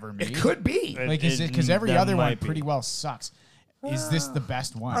ever made? It could be. Like, is it because every that other one might be. pretty well sucks? Is this the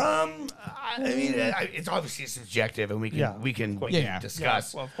best one? I mean, it's obviously subjective, and we can Yeah, we can Yeah.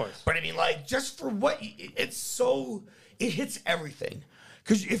 discuss. Yeah, well, of course. But I mean, like, just for what it's so it hits everything.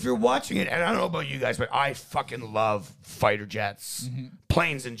 Because if you're watching it, and I don't know about you guys, but I fucking love fighter jets,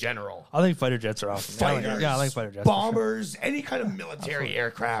 planes in general, I think fighter jets are awesome. fighters, I like fighter jets. for sure. bombers, any kind of military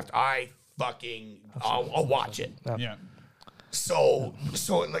aircraft. I fucking I'll watch it. Yeah. So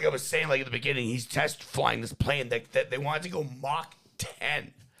like I was saying, like at the beginning, he's test flying this plane that they wanted to go Mach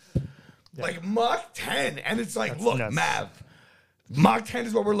 10. Like Mach 10. And it's like, look, nuts. Mav, Mach 10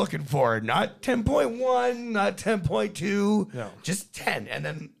 is what we're looking for. Not 10.1, not 10.2, No. just 10. And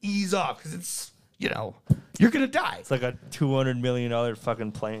then ease off because it's, you know, you're going to die. It's like a $200 million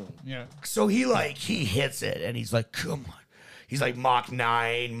fucking plane. Yeah. So he hits it and he's like, come on. He's like Mach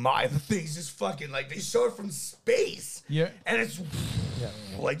 9, the thing's just fucking like they show it from space. Yeah. And it's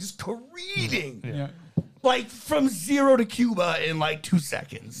like just careening. Yeah. Like from 0 to Cuba in like 2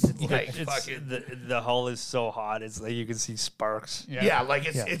 seconds. Like It's fucking the hull is so hot. It's like you can see sparks. yeah, like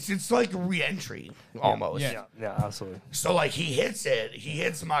it's like a re-entry almost. Yeah. Yeah, absolutely. So like he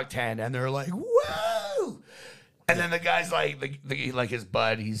hits Mach 10 and they're like, whoa. And then the guy's like, like his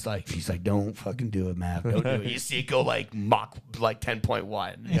bud, he's like, don't fucking do it, Matt. Don't do it. You see it go like Mach like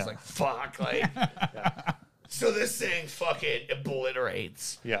 10.1. He's like, fuck, like. So this thing fucking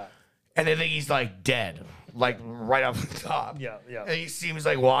obliterates. Yeah. And I think he's like dead, like right off the top. Yeah, yeah. And he seems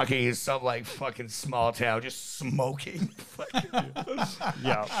like walking in some like fucking small town, just smoking.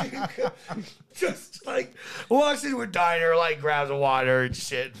 Yeah. Just like walks into a diner, like grabs a water and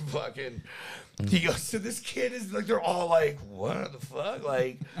shit. Fucking. He goes, so this kid is like, they're all like, what the fuck?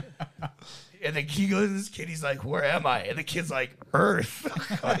 Like, and then he goes to this kid, he's like, where am I? And the kid's like, Earth.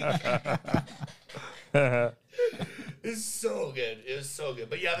 It's so good. It was so good.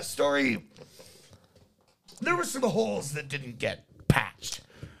 But yeah, the story, there were some holes that didn't get patched.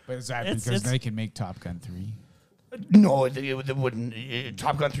 But is that It's- because it's- they can make Top Gun 3? No, it wouldn't.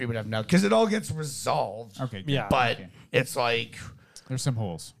 Top Gun 3 would have no, because it all gets resolved. Okay. good. Yeah. But Okay. it's like, There's some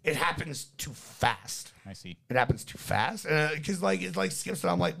holes. it happens too fast. I see. It happens too fast. Because like, it like skips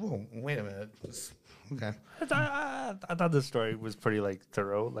and I'm like, whoa, wait a minute. Okay. I thought the story was pretty like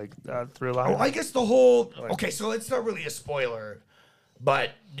thorough, like through line. Oh, I guess the whole, okay, so it's not really a spoiler,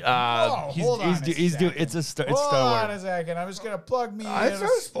 but It's Star Hold on Wars. a second. I'm just gonna plug me. it's not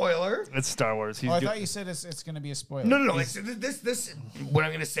a spoiler. It's Star Wars. He's Oh, I do- thought you said it's gonna be a spoiler. No. It's, this, what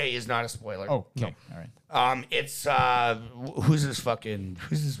I'm gonna say is not a spoiler. Oh, okay. All right. It's who's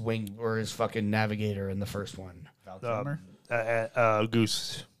his wing or his fucking navigator in the first one? Val Kilmer.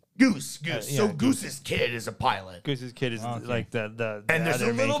 Goose. Goose. yeah, So Goose. Goose's kid is a pilot. Goose's kid is like the And there's a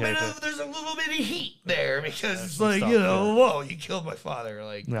other main little character. bit of heat there because it's some like, stuff, you know, yeah. whoa, you killed my father.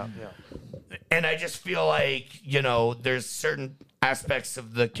 Like, Yeah. and I just feel like, you know, there's certain aspects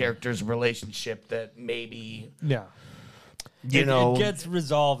of the character's relationship that maybe, Yeah. you know, it gets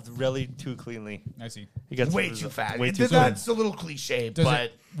resolved really too cleanly. I see. It gets way too fast. Way too That's a little cliche, Does but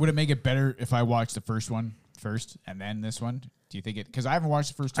it, would it make it better if I watched the first one first and then this one? Do you think it? Because I haven't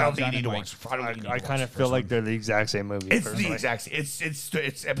watched the first I Top don't think Gun you need in to like, watch. I don't think you need I to kind watch of the feel first like one. they're the exact same movie. It's the personally. exact.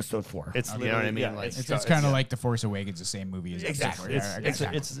 It's episode 4. It's you know what I literally- mean. yeah, Like, it's kind of like The Force Awakens, the same movie as Exactly. Episode 4. It's Yeah,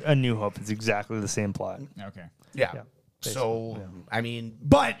 I it's a New Hope. It's exactly the same plot. okay. yeah. Yeah, So basically, I mean,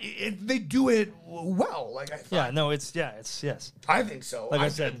 but they do it well. Like I thought. Yeah, no, it's yes. I think so. Like I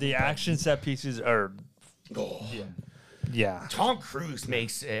said, the action set pieces are Oh. yeah. Tom Cruise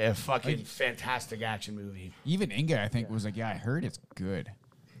makes a fucking fantastic action movie. Even Inga, I think, was like, yeah, I heard it's good.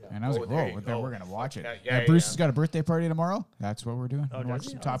 And I was Oh, like, there whoa, you then go. we're going to watch it. Yeah, Bruce yeah. has got a birthday party tomorrow. That's what we're doing. Oh, We're gonna watch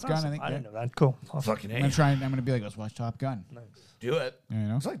does he? some Oh, Top that's Gun, awesome. I think. I yeah. didn't know that. Cool. Awesome. Fucking I'm A. going to try and I'm going to be like, let's watch Top Gun. Nice. Do it. You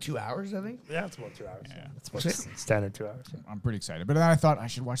know? It's like 2 hours, I think. Yeah, it's about 2 hours. Yeah. It's about standard 2 hours. I'm pretty excited. But then I thought I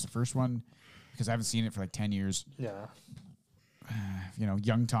should watch the first one because I haven't seen it for like 10 years. Yeah. You know,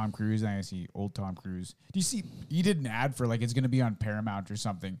 young Tom Cruise, and I see old Tom Cruise. Do you see, he did an ad for like, it's going to be on Paramount or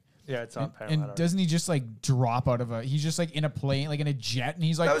something. Yeah, it's on And Paramount. doesn't he just like drop out of he's just like in a plane, like in a jet, and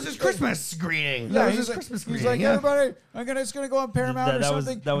he's like, That was his Christmas screening. Yeah, That was he's his like, Christmas he's screening. like, yeah. everybody, it's gonna go on Paramount or That was-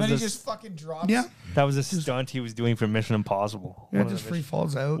 something, that was and then he a- just fucking drops. Yeah. That was a stunt he was doing for Mission Impossible. Yeah, One of just the free mission-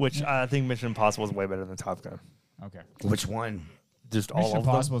 falls out. Which I think Mission Impossible is way better than Top Gun. Okay. Which one? Just all Mission of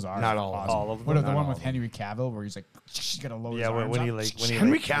them. Impossible's ours. Not all of awesome. them. All of What them, if the not one all with of Henry Cavill where he's like, he's got to lower Yeah, his arms when he up? like when he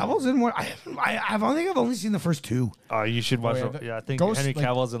Henry like, Cavill's in one. I think I've only seen the first 2. you should watch. yeah, Yeah, I think Ghost, Henry like-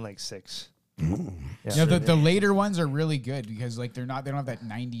 Cavill's in like 6. Yeah, the later ones are really good because like they don't have that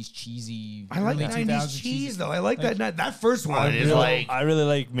 90s cheesy. I like early 90s 2000s cheese though. I like that first one. I Is really, like I really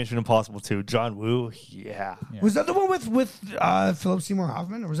like Mission Impossible too. John Woo, yeah. was that the one with Philip Seymour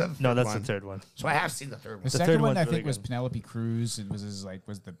Hoffman or was that the third No, that's one? the third one. So I have seen the third one. The Is second third one one's I really think was good. Penelope Cruz and was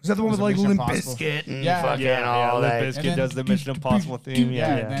the that the one with it like Mission Limp Impossible? Bizkit and Yeah. fucking Yeah, all Limp that? Bizkit And then- does the Mission Impossible theme.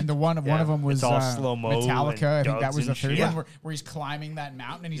 Yeah, Yeah, and then one of them was It's all slow-mo Metallica. I and think that doves was the and third shit. one where he's climbing that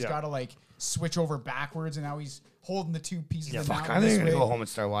mountain and he's Yeah. got to like switch over backwards and now he's holding the 2 pieces of the Fuck, mountain. I think this I'm gonna way. go home and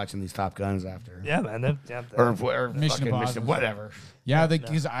start watching these Top Guns after. Yeah, man. Or Mission fucking Impossible. whatever. Yeah,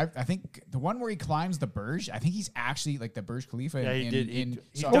 because I think the one where he climbs the Burj, I think he's actually like the Burj Khalifa. Yeah, he in, did. In,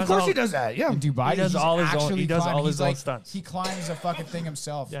 He so- Oh, of does course all- he does that. Yeah. in Dubai, He does he's all his own- actually he does climbing. all his He's own like, stunts. He climbs a fucking thing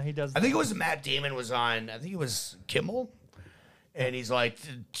himself. Yeah, he does. I think it was Matt Damon was on. I think it was Kimmel, and he's like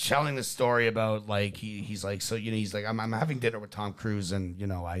telling the story about like he's like so he's like I'm having dinner with Tom Cruise and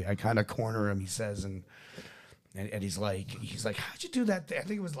I kind of corner him. He says and he's like how'd you do that thing? I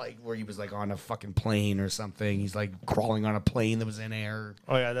think it was like where he was like on a fucking plane or something. He's like crawling on a plane that was in air.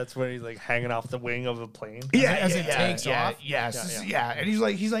 Oh yeah, that's when he's like hanging off the wing of a plane. as it takes off? Yeah. And he's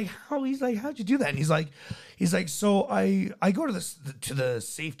like how'd you do that? And he's like so I go to the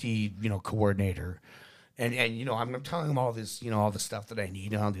safety coordinator. And I'm telling him all this, all the stuff that I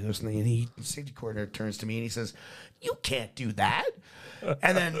need, and I'll do this, and the safety coordinator turns to me and he says, "You can't do that."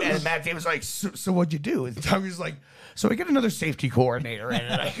 And then Matt Damon's like, "So what'd you do?" And Tom was like, "So I get another safety coordinator,"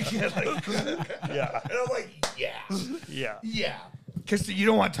 and I get like, Yeah, and I'm like, yeah. yeah, because you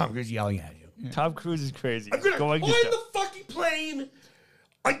don't want Tom Cruise yelling at you. Tom Cruise is crazy. I'm gonna Go and on get the fucking plane.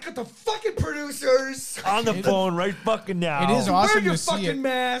 I got the fucking producers on the phone right fucking now. It is Wear awesome your to see fucking it.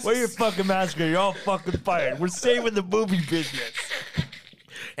 masks. Wear your fucking mask or you're all fucking fired. We're saving the movie business.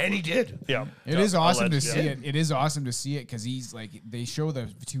 And he did. Yeah. It is awesome to I'll see it. It is awesome to see it because he's like they show the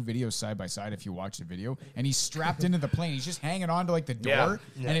 2 videos side by side if you watch the video, and he's strapped into the plane. He's just hanging on to like the door,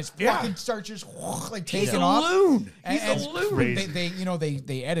 Yeah. and it's Yeah. fucking starts just like He's taking a off. loon. And- He's a and loon. Crazy.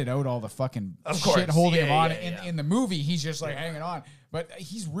 they edit out all the fucking Of course. shit holding Yeah, him on. yeah. In the movie, he's just like hanging on, but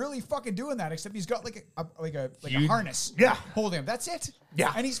he's really fucking doing that. Except he's got like a Huge- harness, Yeah. holding him. That's it.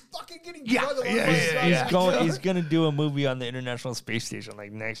 Yeah. and he's fucking getting Yeah, drug along yeah, by his yeah, side. yeah. He's gonna do a movie on the International Space Station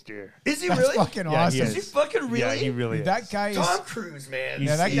like next year. Is he That's really? fucking Yeah, awesome. he Is he fucking really? Yeah, he really is. That guy is. Tom Cruise, man.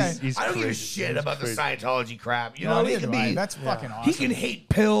 Yeah, that guy- He's I don't give a crazy. shit He's about crazy. the Scientology crap. You No, know, he neither can do I. be. That's fucking He awesome. can hate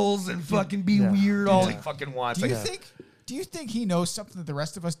pills and fucking be weird all he fucking wants. Do you Like, think? Do you think he knows something that the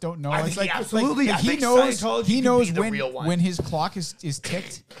rest of us don't know? I It's think he absolutely- I he think knows. Scientology He could knows be the when real one. when his clock is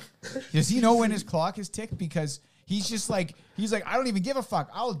ticked. Does he know when his clock is ticked? Because he's just like I don't even give a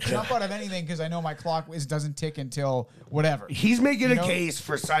fuck. I'll jump out of anything because I know my clock doesn't tick until whatever. He's making You a know? case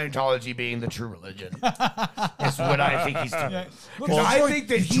for Scientology being the true religion. That's what I think he's doing. Yeah. Look, Because I join- think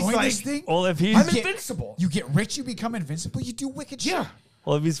that you he's join like, this thing. Well, if he's I'm get- invincible. You get rich, you become invincible. You do wicked shit. Yeah.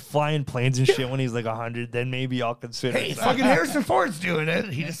 Well, if he's flying planes and shit when he's like 100, then maybe I'll consider. Hey, it. fucking Harrison Ford's doing it.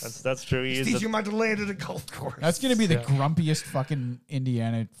 He just That's true. He he's is teaching him how to land at a golf course. That's gonna be the grumpiest fucking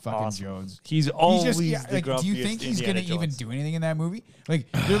Indiana fucking Awesome. Jones. He's He always just, the like, do you grumpiest think he's Indiana gonna even Jones. do anything in that movie? Like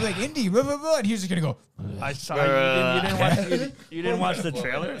they're like Indy, blah blah blah, and he's just gonna go. I saw you didn't watch the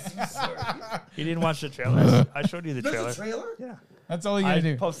trailers. You didn't watch the trailers. I showed you the trailer. trailer? Yeah, That's all you I gotta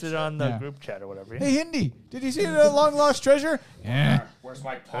do. posted it on the Yeah. group chat or whatever. Hey Indy, did you see the long lost treasure? Yeah. Where's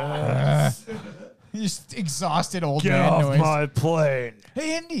my paws? Just exhausted old Get man off noise. my plane.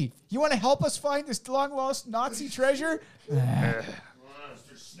 Hey Indy, you want to help us find this long lost Nazi treasure?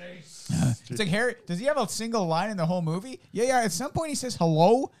 It's like Harry. Does he have a single line in the whole movie? Yeah. At some point he says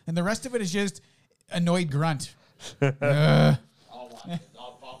hello, and the rest of it is just annoyed grunt. I'll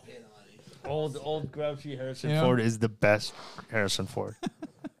pop in on it. Old grouchy Harrison Yeah. Ford is the best Harrison Ford.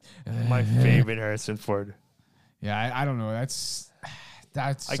 My favorite Harrison Ford. Yeah, I don't know. That's.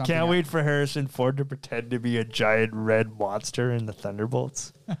 I something can't wait for Harrison Ford to pretend to be a giant red monster in the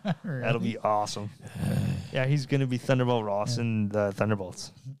Thunderbolts. Really? That'll be awesome. Yeah, he's gonna be Thunderbolt Ross in the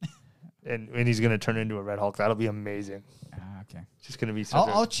Thunderbolts, and he's gonna turn into a Red Hulk. That'll be amazing. Okay. It's just gonna be.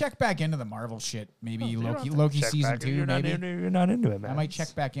 I'll check back into the Marvel shit. Maybe You don't have to Loki check season back. 2. You're not, Maybe you're not into it, man. I might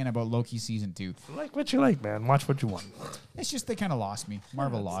check back in about Loki season 2. Like what you like, man. Watch what you want. It's just they kind of lost me.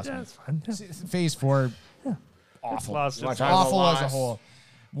 Marvel lost Yeah, me. it's fine. Yeah. Phase 4, It's awful. lost. Watch It's out. lost. Awful as a Lost. whole.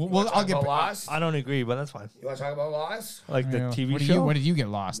 Well, I'll get. Lost. I don't agree, but that's fine. You want to talk about Lost? Like the TV what show. What did you get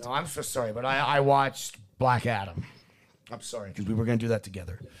lost? No, I'm so sorry, but I watched Black Adam. I'm sorry because we were gonna do that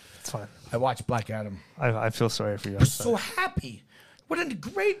together. It's fine. I watched Black Adam. I feel sorry for you. I'm so happy. What a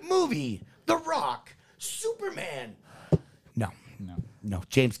great movie. The Rock, Superman. No.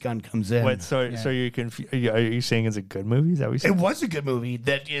 James Gunn comes in. Wait, so Yeah. you're confused? Are you saying it's a good movie? Is that what you It saying? was a good movie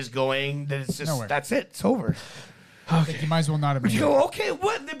that is going. That it's just Nowhere. that's it. It's over. Like, you might as well not have made You it. go, okay,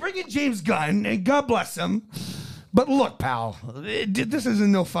 what? They bring in James Gunn, and God bless him. But look, pal, this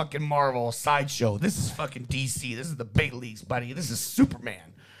isn't no fucking Marvel sideshow. This is fucking DC. This is the big leagues, buddy. This is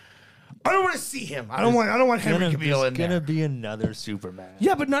Superman. I don't want to see him. I don't want Henry Cavill in There's gonna there. be another Superman.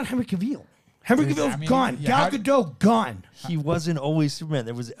 Yeah, but not Henry Cavill. Henry Cavill's I mean, gone. yeah, Gal Gadot gone. He wasn't always Superman.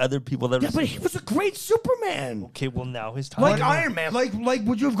 There was other people that. Yeah, were but he was a great Superman. okay. Well, now his time. Like Iron Man. Like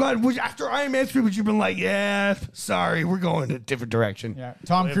would you have gone after Iron Man 3? Would you have been like, yeah, sorry, we're going a different direction? Yeah,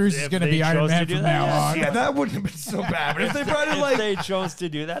 Tom If- Cruise is if going to they be Iron chose to Man do from that, now yeah. on. Yeah, that wouldn't have been so bad. But if they brought in if like they chose to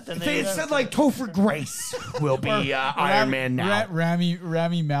do that, then they had would said have- like Topher Grace will be Iron Man now.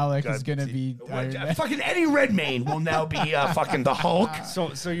 Rami Malek is God, going to be Iron Man. Fucking Eddie Redmayne will now be fucking the Hulk.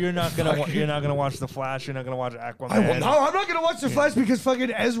 So you're not gonna watch The Flash. You're not gonna watch Aquaman. I'm not gonna watch the Flash because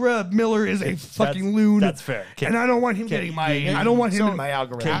fucking Ezra Miller is a fucking loon. that's fair. And I don't want him getting my. I don't want him in my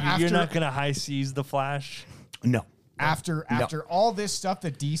algorithm. Okay, After- you're not gonna high seize The Flash. No. After all this stuff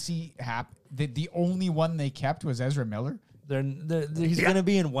that DC the only one they kept was Ezra Miller. He's gonna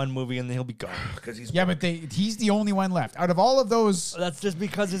be in one movie and then he'll be gone. Because he's Yeah, but he's the only one left out of all of those. That's just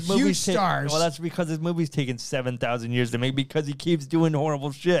because his Huge movies stars. Well, that's because his movie's taken 7,000 years to make because he keeps doing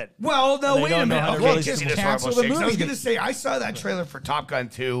horrible shit. Well, no, They wait a don't know minute. how to Okay, really just cancel the I was movie. gonna say I saw that trailer for Top Gun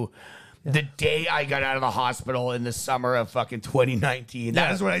 2 the day I got out of the hospital in the summer of fucking 2019. That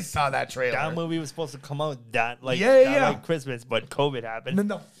Yeah. is when I saw that trailer. That movie was supposed to come out that Yeah. like Christmas, but COVID happened. and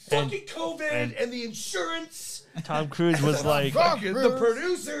then the And- fucking COVID and the insurance. Tom Cruise was like, Fucking the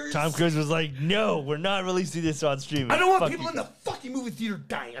producers. Tom Cruise was like, no, we're not releasing this on streaming. I don't want Fuck people you. in the fucking movie theater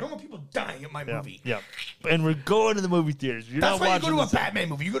dying. I don't want people dying at my movie. Yeah, and we're going to the movie theaters. You're That's not why you go watching to a this. Batman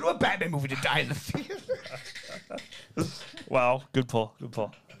movie. You go to a Batman movie to die in the theater. Wow, good pull, good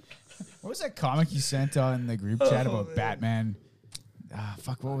pull. What was that comic you sent on the group chat about Batman?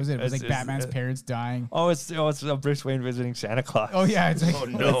 Fuck, what was it? It was It's- like Batman's parents dying. Oh, it's Bruce Wayne visiting Santa Claus. Oh yeah, it's like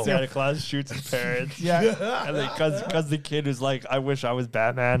no. Santa Claus shoots his parents. yeah. And because the kid was like, I wish I was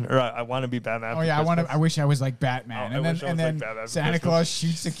Batman, or I want to be Batman. Oh for yeah, Christmas." I wish I was like Batman. I and wish I then was like and then Batman for Santa Christmas. Claus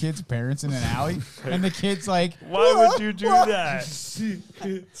shoots the kid's parents in an alley, and the kid's like, Why would you do "What?" that?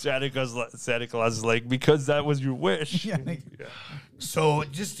 Santa Claus is like, because that was your wish. Yeah, like- So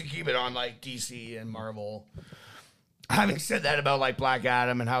just to keep it on like DC and Marvel, having said that about like Black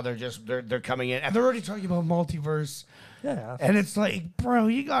Adam and how they're coming in and they're already talking about multiverse. Yeah. And it's like, bro,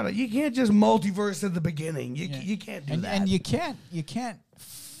 you can't just multiverse at the beginning. You can't do that. and you can't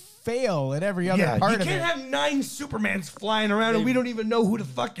fail at every other yeah, part you of it. can't have 9 Supermans flying around and we don't even know who the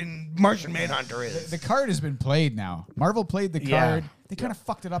fucking Martian Manhunter is. The card has been played now. Marvel played the Yeah. card. They kind of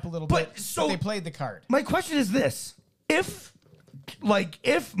fucked it up a little But bit. so- but they played the card. My question is this: if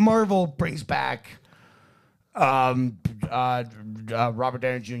Marvel brings back, Robert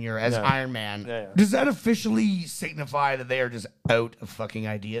Downey Jr. as Yeah. Iron Man. Yeah, yeah. Does that officially signify that they are just out of fucking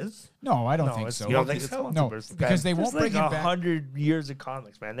ideas? No, I don't No, think it's- so. You don't think it's so? No, multiverse. because they There's won't bring like him back. 100 years of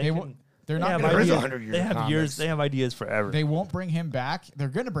comics, man. They won't. They're not have gonna There is bring ideas. 100 years They of have comics. years. They have ideas forever. They won't bring him back. They're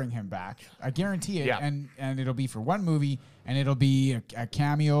gonna bring him back. I guarantee it. Yeah. And it'll be for one movie, and it'll be a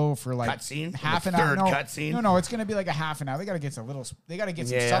cameo for like Cutscene? half The an hour. third No, cutscene? no, it's gonna be like a half an hour. They gotta get some little. They gotta get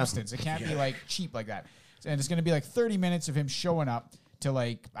some Yeah. substance. It can't be like cheap like that. And it's gonna be like 30 minutes of him showing up to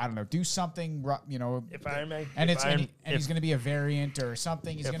like I don't know, do something. You know, If Iron Man, and if it's Iron, and he's gonna be a variant or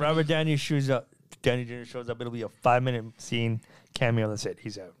something. He's if gonna Robert be, Downey Downey Jr. shows up, it'll be a 5-minute scene cameo. That's it.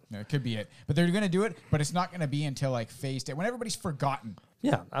 He's out. no, it could be it, but they're gonna do it. But it's not gonna be until like Phase 10 when everybody's forgotten.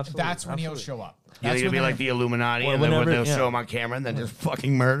 Yeah, absolutely. That's when he'll absolutely. show up. You think That's it'll when be they're like the Illuminati, Or and then whenever- they'll yeah. show him on camera and then just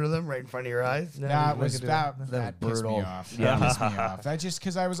fucking murder them right in front of your eyes? That we was could do that pissed me brutal. off. Yeah. That pissed me off. That just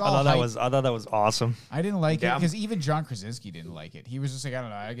because I was I all thought that hyped. was awesome. I didn't like it Yeah. because even John Krasinski didn't like it. He was just like, I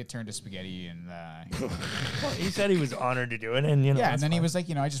don't know, I get turned to spaghetti and Well, he said he was honored to do it, and you know. yeah, and that's then he fine. was like,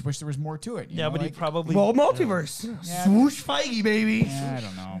 I just wish there was more to it. you Yeah, know, but he like, probably. Well, multiverse. Yeah. Swoosh Feige, baby. yeah, I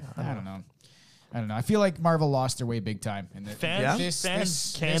don't know. I don't know. I feel like Marvel lost their way big time. And Fans,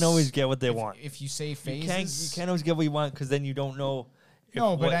 fans can't always get what they want. If you say You phases, can't always get what you want because then you don't know if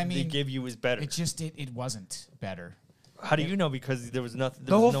No, but what I they mean, give you is better. it wasn't better. How do you know? Because there was nothing.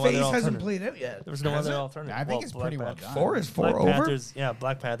 The There whole was no other phase hasn't alternative. played out yet. There was no Has other it? alternative. I think Well, it's Black pretty well Panther- done. 4 is 4 Black over? Panther's, yeah,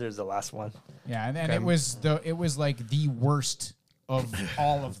 Black Panther is the last one. Yeah, and Okay. it was like the worst of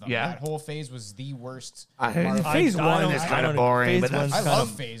all of them. Yeah. That whole phase was the worst. Phase I 1 don't- is I kind of don't- boring, phase but that's one's I kind love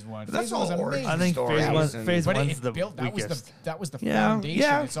of- phase 1. But that's Phase 1 was all amazing. I think stories and- phase But one's it the built. That weakest. was the Yeah, foundation.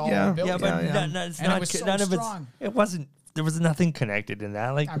 yeah, It's all yeah. built. Yeah, but Yeah, yeah. it's And it not. was so None of it's. strong. It wasn't. There was nothing connected in that.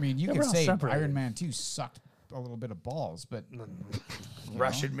 Like I mean, you they could were all say separated. Iron Man 2 sucked a little bit of balls, but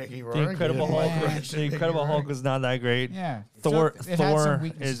Russian Mickey Rourke. The Incredible Hulk. Yeah. The Incredible Hulk was not that great. yeah, Thor- So it had some Thor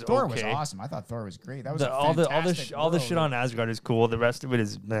weaknesses. is Thor was okay. awesome. I thought Thor was great. That was All the shit world. on Asgard is cool. The rest of it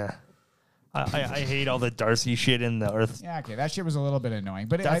is meh. I hate all the Darcy shit in the Earth. Yeah, okay, that shit was a little bit annoying,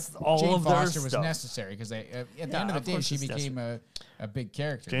 but That's all Jane of their Foster was stuff. necessary because at the Yeah, end of the of day, course she it's became a big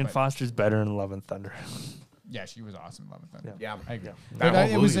character. Jane but- Foster's better in Love and Thunder. Yeah, she was awesome. Love and Thunder. Yeah. I agree. Yeah. But That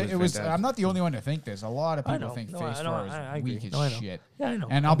whole it was. movie It was was. I'm fantastic. not the only one to think this. A lot of I people know. think No, Phase I know. 4 is I weak agree. as No, I know. shit. Yeah, I know.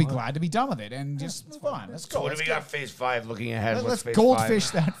 And I'll be glad to be done with it and just move on. Let's go. So what do Let's we get- got? Phase 5 looking ahead. What's Let's phase goldfish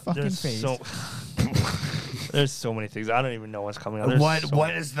 5? that fucking There's phase. so there's so many things. I don't even know what's coming out. There's What so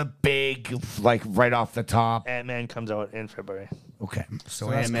what is the big, like, right off the top? Ant-Man comes out in February. Okay. So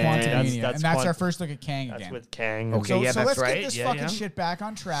So that's Ant-Man. Quantumania, That's and that's our Quant- first look at Kang That's again. with Kang. Okay. So, yeah, so that's let's right. get this Yeah, fucking yeah. shit back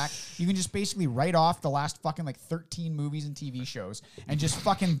on track. You can just basically write off the last fucking like 13 movies and TV shows and just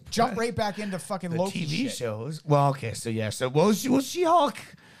fucking jump right back into fucking The Loki TV shit. shows. Well, okay. So, yeah. So, what was She-Hulk?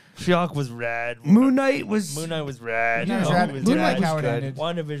 She-Hulk was rad. Moon Knight was... Moon Knight was rad. Moon Knight was She-Hulk rad. Didn't like how it good. ended.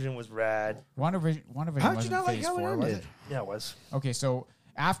 WandaVision was rad. WandaVision How'd you wasn't not like phase how 4, it was ended? it? Yeah, it was. Okay, so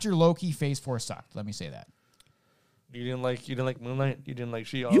after Loki, phase 4 sucked. Let me say that. You didn't like Moon Knight. You didn't like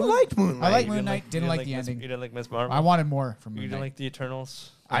She-Hulk. You liked Moon Knight. I like You Moon Knight. Didn't like the Miss- ending. You didn't like Miss Marvel. I wanted more from You Moon didn't Knight. like the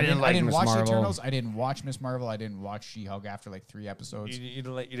Eternals. I didn't like I didn't Miss watch Marvel. the Eternals. I didn't watch Miss Marvel. I didn't watch She-Hulk after like 3 episodes. You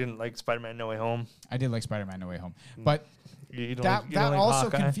didn't like Spider-Man No Way Home. I did like Spider-Man: No Way Home, but You don't that like, you don't like also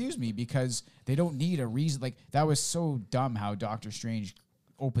Hawkeye? confused me because they don't need a reason. Like that was so dumb how Doctor Strange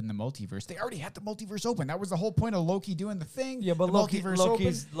opened the multiverse. They already had the multiverse open. That was the whole point of Loki doing the thing. Yeah, but the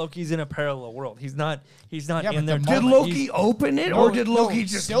Loki's open. in a parallel world. He's not Yeah, in but there. the Did moment Loki open it, or did Loki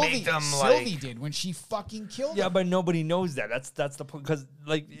just Sylvie, make them, Sylvie like... did when she fucking killed Yeah, him. but nobody knows that. That's the point. Because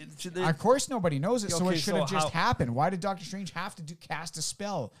like, Of course, nobody knows it, so Okay, it should have so just how- happened. Why did Doctor Strange have to cast a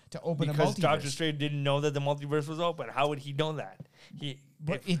spell to open a because multiverse? Doctor Strange didn't know that the multiverse was open. How would he know that?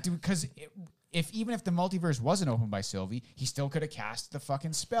 But even if the multiverse wasn't opened by Sylvie, he still could have cast the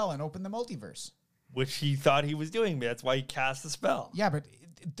fucking spell and opened the multiverse. Which he thought he was doing. But that's why he cast the spell. Yeah, but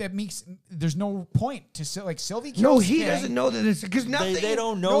that makes there's no point to Sylvie. No, kills he Kang. doesn't know that it's... Because nothing... They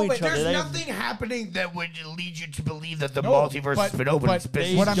don't know but each other. There's They- nothing happening that would lead you to believe that the No, multiverse but- has been open. but It's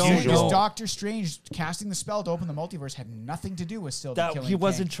business what I'm as saying usual. is Doctor Strange casting the spell to open the multiverse had nothing to do with Sylvie That killing he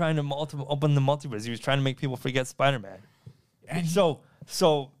wasn't Kang. trying to open the multiverse. He was trying to make people forget Spider-Man. And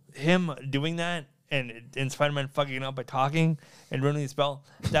So him doing that and Spider-Man fucking up by talking and ruining the spell,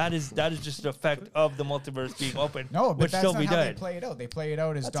 that is just an effect of the multiverse being open. No, but which that's Sylvie not how they did. play it out. They play it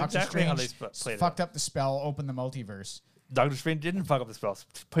out as That's Doctor exactly how Strange they played it fucked out. up the spell, opened the multiverse, Doctor Strange didn't fuck up the spell.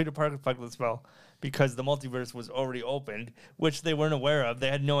 Peter Parker fucked up the spell because the multiverse was already opened, which they weren't aware of. They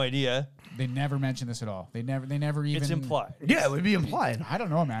had no idea. They never mention this at all. They never even. It's implied. Yeah, it would be implied. I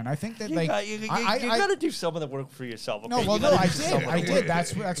don't know, man. I think that You, like you I gotta do some of the work for yourself. Okay? No, well, You no, gotta I do some did. of I the did. work.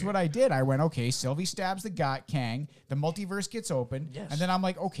 That's what I did. I went, okay, Sylvie stabs the guy, Kang, the multiverse gets open, Yes. and then I'm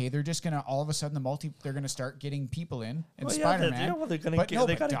like, okay, they're just gonna all of a sudden they're gonna start getting people in Well, yeah, Spider-Man. yeah, well, they're gonna but get- no,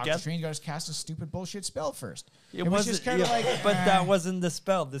 they but gotta Doctor get- Strange got to cast a stupid bullshit spell first. It was wasn't- just kind of yeah, like, but eh. that wasn't the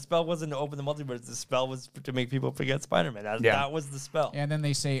spell. The spell wasn't to open the multiverse. The spell was to make people forget Spider-Man. Yeah. That was the spell. And then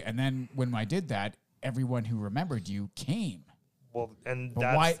they say, and then when I did that, everyone who remembered you came. Well, and But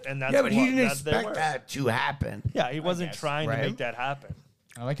that's why- and that's Yeah, but he what- didn't that they expect were. that to happen. Yeah, he wasn't guess, trying right? to make that happen.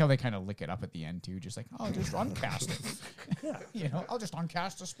 I like how they kind of lick it up at the end too, just like, oh, just uncast it. You know, I'll just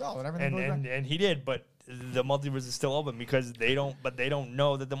uncast a spell and everything goes right. And he did, but the multiverse is still open because they don't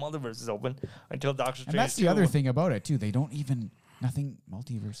know that the multiverse is open until Doctor Strange. And that's the 2. other thing about it too. They don't even nothing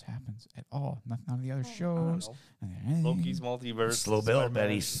multiverse happens at all. None of the other shows. Loki's multiverse. Slow build, Spider-Man.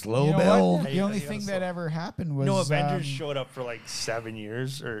 Betty. Slow You know build. what? Hey, The only you thing gotta that slow- ever happened was No Avengers showed up for like 7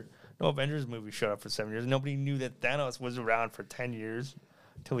 years, or no Avengers movie showed up for 7 years. Nobody knew that Thanos was around for 10 years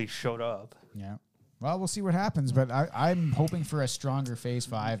till he showed up. Yeah. Well, we'll see what happens, but I'm hoping for a stronger Phase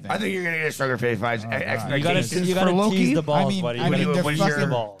 5. Than I think you're gonna get a stronger Phase 5. God. Expectations You for gotta Loki. tease the balls, buddy. I You mean, gotta they're what is tease fucking,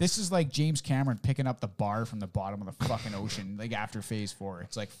 the balls. this is like James Cameron picking up the bar from the bottom of the fucking ocean, like after Phase 4.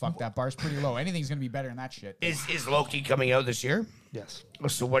 It's like, fuck, that bar's pretty low. Anything's gonna be better than that shit. Is Loki coming out this year? Yes.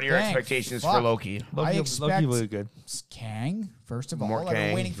 So what are your Thank expectations fuck. for Loki? I expect Loki good. Kang, first of all. More I've been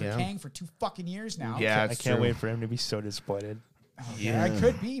Kang, waiting for yeah. Kang for 2 fucking years now. Yeah, I it's can't true. wait for him to be so disappointed. I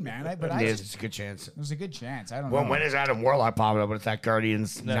could be, man. It's a good chance. It was a good chance. I don't Well, know. when is Adam Warlock popping up? What's that,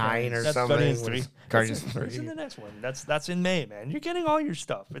 Guardians No, 9 or that's something? Guardians 3. Guardians It's 3. in the next one. That's in May, man. You're getting all your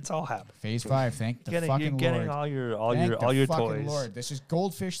stuff. It's all happening. Phase 5, thank the You're fucking getting Lord. all your Thank all the your fucking toys. Lord. This is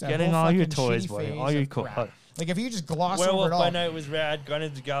Goldfish. That Getting whole all your fucking toys, shitty buddy. phase All your of crap. co- Like if you just gloss over Werewolf it all. by Night was rad.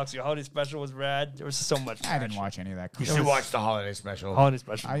 Guardians of the Galaxy Holiday Special was rad. There was so much. I didn't action. watch any of that. You crap. should watch the holiday special. Holiday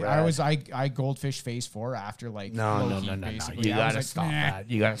Special. I Goldfish Phase 4 after like No. Loki, basically. You I was gotta like, stop nah. that.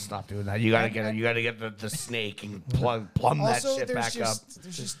 You gotta stop doing that. You gotta get the snake and plumb that Also, shit there's back up.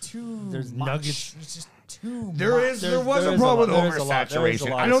 There's just too There's much. nuggets. There's just too There much. is. There There's- was there a is a problem lot- with there is a lot- there is a oversaturation.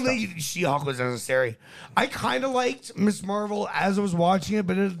 lot I of don't stuff. think She-Hulk was necessary. I kind of liked Miss Marvel as I was watching it,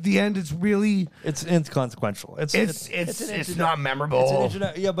 but at the end, it's really It's inconsequential. it's not memorable. It's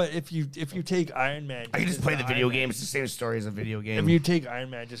an yeah, but if you take Iron Man, I can just as play the video Iron Man- game. It's the same story as a video If game. you take Iron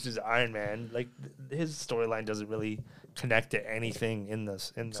Man just as Iron Man, like his storyline doesn't really connect to anything in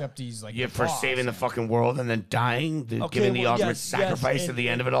this. Except he's like Yeah, the for boss. saving the fucking world and then dying, giving the ultimate sacrifice at the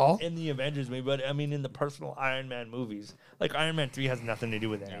end of it all. In the Avengers movie, but I mean in the personal Iron Man movies, like Iron Man 3 has nothing to do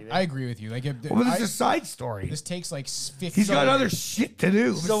with anything. I agree with you. Like, if, Well, I- it's a side story. this takes like 50. He's got other shit to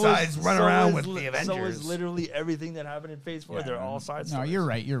do besides run around with the So Avengers. is literally everything that happened in Phase 4. They're all side No, stories. you're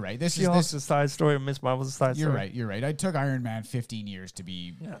right. You're right. This is She-Hulk's this. a side story. Miss Marvel's a side You're story. right. You're right. I took Iron Man 15 years to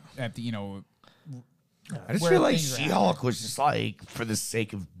be at the I just where feel like things are She-Hulk was just like for the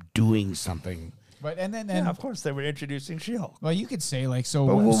sake of doing something. But and then Yeah, of course they were introducing She-Hulk. well, you could say like so.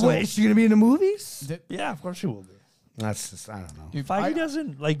 But so wait, is she gonna be in the movies? th- Yeah, of course she will be. That's just I don't know. dude, Feige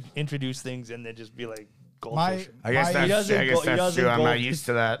doesn't like introduce things and then just be like my goldfish. I guess my- that's, doesn't I go- guess he that's doesn't true. I'm go- not used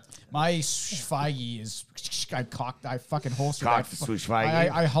to that. my Feige is I fucking holstered Cocked that. the swoosh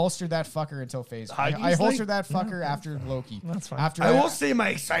Feige. I holstered that fucker until Phase. I Feige's holstered like- that fucker after Loki. That's fine. After I will say my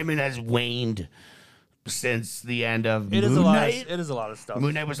excitement has waned since the end of It is Moon a lot. Knight. It is a lot of stuff.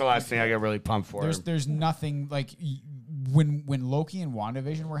 Moon Knight was the last thing I got really pumped for. there's nothing like when Loki and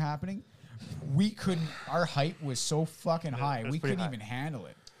WandaVision were happening, we couldn't. Our hype was so fucking high, was we pretty couldn't high. even handle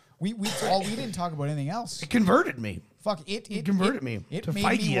it. We didn't talk about anything else. It converted me. Fuck it! It converted me to made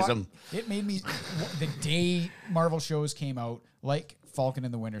me Feigeism. It made me the day Marvel shows came out, like Falcon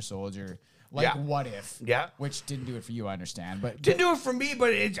and the Winter Soldier, like Yeah. What If, Yeah. which didn't do it for you, I understand, but Didn't do it for me,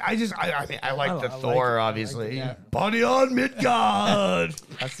 but I mean, I like the I like Thor, it. obviously. Yeah. Body on Midgard.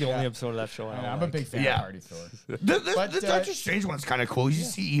 That's the only episode of that show. I'm a big fan Yeah. of Party Thor. the But, Doctor Strange one's kind of cool. You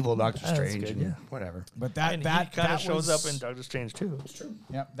see evil Doctor Strange. good, and yeah. Whatever. But that And that he kind that of shows was, up in Doctor Strange too.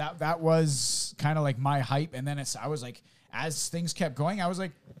 Yeah, that was kind of like my hype, and then I was like, as things kept going, I was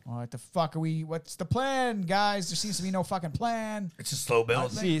like, what the fuck are we? What's the plan, guys? There seems to be no fucking plan. It's a slow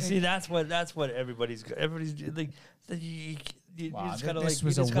build. See, that's what everybody's like. You Wow, just gotta this like,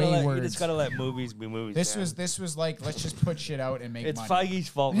 was you just a gotta let, you wayward- just gotta let movies be movies. This man. was like, let's just put shit out and make It's money. Feige's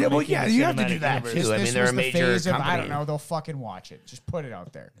fault. Yeah, for well, making yeah, the you have to cinematic do that, universe. too. I mean, they're a was the major phase of, I company. don't know. They'll fucking watch it. Just put it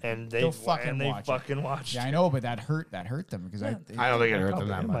out there. And They'll fucking watch it. fucking watched. Yeah, I know, but that hurt them because I don't think it hurt them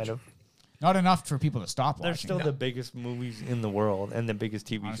that It much. might have. Not enough for people to stop watching. They're still the biggest movies in the world and the biggest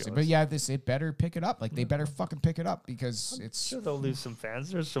TV honestly. shows. But yeah, it better pick it up. Like they better fucking pick it up because it's. Sure, they'll lose some fans.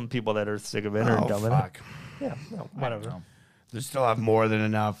 There's some people that are sick of it or Oh, dumb in fuck. it. Yeah, no, I don't whatever. know. They still have more than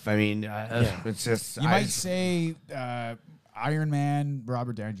enough. I mean, it's just. You might say Iron Man,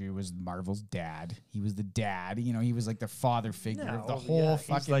 Robert Downey Jr. was Marvel's dad. He was the dad. You know, he was like the father figure of the whole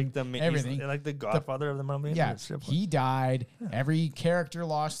fucking he's like the everything. He's like the godfather of the Marvel Yeah, universe. he died. Every character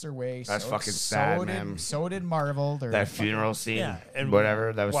lost their way. That's so, fucking so sad, did, man. So did Marvel. They're that funeral scene, Yeah, and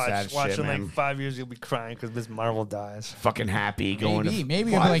whatever. That was sad watch shit, in man. like 5 years, you'll be crying because Miss Marvel dies. Fucking happy going.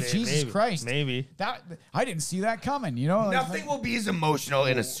 maybe I'll be like, Maybe, Jesus Christ, maybe. that I didn't see that coming. You know, Nothing will be as emotional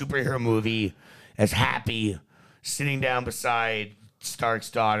in a superhero movie as Happy sitting down beside Stark's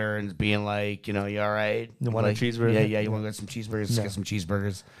daughter and being like, you know, you all right? You want a Like, cheeseburger? Yeah, you want to get some cheeseburgers? Yeah. Get some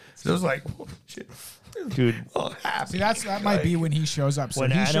cheeseburgers. So it was like, oh, shit. Dude, Oh, Happy. see that might be when he shows up. So when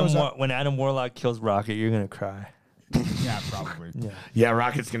he shows up. when Adam Warlock kills Rocket, you're gonna cry. Yeah, probably. Yeah, Yeah,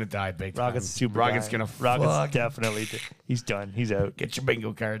 Rocket's gonna die big time. Rocket's super. Rocket's dying. gonna Rocket's fuck. definitely. He's done. He's out. Get your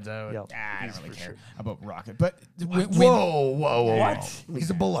bingo cards out. Yep. I He's don't really for care sure. about Rocket, but Whoa. What? He's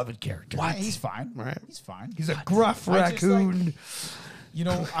a beloved character. Why? He's fine. Right. He's fine. He's a gruff I just like- raccoon. You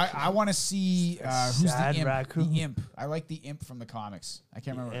know, I want to see who's the sad imp. raccoon. The imp. I like the imp from the comics. I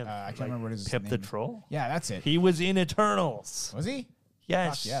can't remember. I can't remember what his Pip name the is. Troll. Yeah, that's it. He was in Eternals. Was he?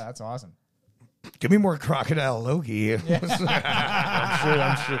 Yes. Fuck yeah, that's awesome. Give me more Crocodile Loki.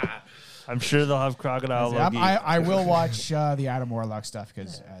 I'm sure they'll have Crocodile Loki. I will watch the Adam Warlock stuff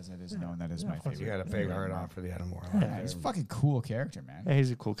because, as it is known, that is my favorite. You got a big heart on for the Adam Warlock. Yeah, he's a fucking cool character, man. Yeah,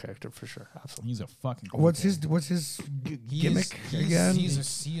 he's a cool character for sure. Absolutely. He's a fucking. Cool What's character. his He gimmick is, again?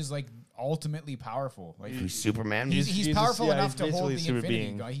 he is like ultimately powerful. Like He's Superman. he's a- powerful yeah, enough he's to hold basically the a super Infinity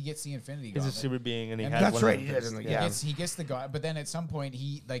being. God. He gets the Infinity He's Gauntlet. a super being, and he And has that's one right, of he them doesn't, things. yeah. He gets the god, but then at some point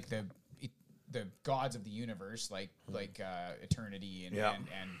he like the gods of the universe, like eternity and Yeah.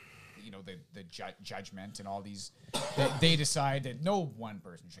 and you know the judgment and all these, they decide that no one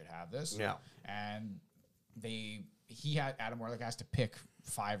person should have this. Yeah. And Adam Warlock has to pick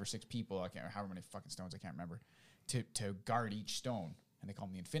 5 or 6 people. I can't remember how many fucking stones, I can't remember, to guard each stone, and they call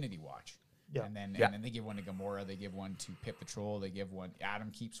them the Infinity Watch. Yeah. And then Yeah. and then they give one to Gamora, they give one to Pip the Troll, they give one. Adam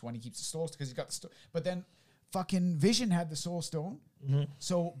keeps one. He keeps the souls because he got the stone. But then fucking Vision had the Soul Stone.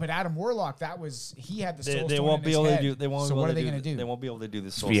 So, but Adam Warlock, he had the Soul Stone. They won't in be his able to head. do. They won't. So be able what to are they do going to do? They won't be able to do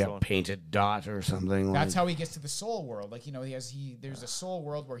the Soul Be a Stone. painted dot or something. That's like. how he gets to the soul world. Like, you know, there's a soul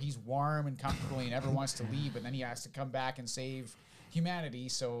world where he's warm and comfortable and he never wants to leave, but then he has to come back and save humanity,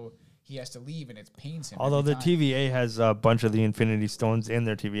 so he has to leave and it pains him. Although every the time. TVA has a bunch of the Infinity Stones in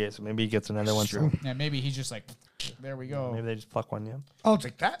their TVA, so maybe he gets another one too. Yeah, maybe he's just like, there we go. Maybe they just pluck one. Yeah. I'll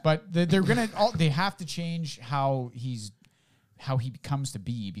take that. But they have to change how he comes to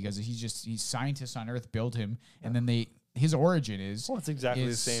be, because he's scientists on Earth build him, and then his origin is Well, it's exactly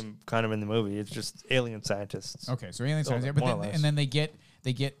the same kind of in the movie. It's just alien scientists. Okay, so alien So, scientists, but more or then, less. and then they get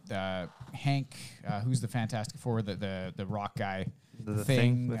Hank, who's the Fantastic Four, the rock guy, The thing.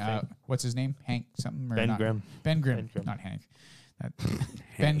 Thing, the Thing. What's his name? Hank something or Ben not? Grimm. Ben Grimm, Ben Grimm. not Hank.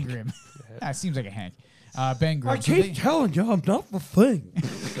 Ben Grimm. It seems like a Hank. Ben Grimm. I So keep telling you, I'm not the thing.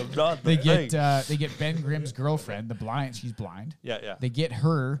 they get Ben Grimm's girlfriend, she's blind. Yeah. They get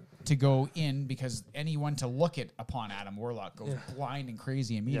her to go in because anyone to look upon Adam Warlock goes blind and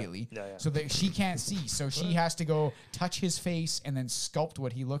crazy immediately. Yeah. So that she can't see. So she has to go touch his face and then sculpt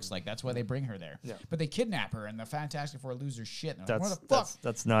what he looks like. That's why they bring her there. Yeah. But they kidnap her, and the Fantastic Four lose their shit. And they're like, what the fuck?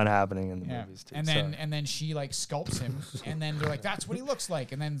 That's not happening in the Yeah. movies too. And then she like sculpts him, and then they're like, that's what he looks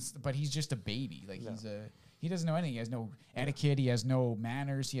like. And then but he's just a baby. Like he doesn't know anything. He has no etiquette. He has no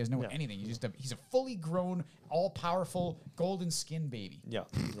manners. He has no anything. He's a fully grown, all powerful, golden skin baby. Yeah.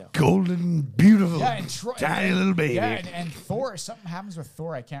 Golden, beautiful, Yeah, and tiny little baby. Yeah, and Thor. Something happens with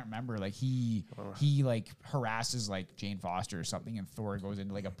Thor. I can't remember. Like he like harasses like Jane Foster or something, and Thor goes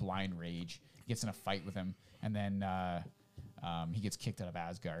into like a blind rage. Gets in a fight with him, and then he gets kicked out of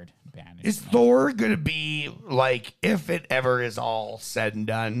Asgard. Banished. Is Thor gonna be like, if it ever is all said and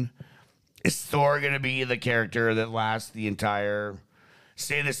done, is Thor gonna be the character that lasts the entire?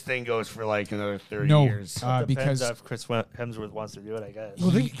 Say this thing goes for like another 30 No, years. Depends because if Chris Hemsworth wants to do it, I guess.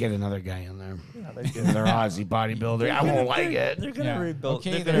 Well, they could get another guy in there. Yeah, they could. Another Aussie bodybuilder. I won't like it. They're gonna rebuild.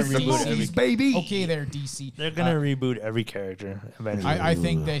 Okay, they're gonna there's reboot DC's every. baby. okay, there DC. They're gonna reboot every character eventually. I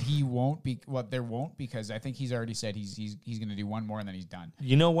think that he won't be. There won't, because I think he's already said he's going to do one more and then he's done.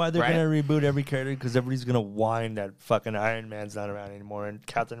 You know why they're Right. gonna reboot every character? Because everybody's gonna whine that fucking Iron Man's not around anymore and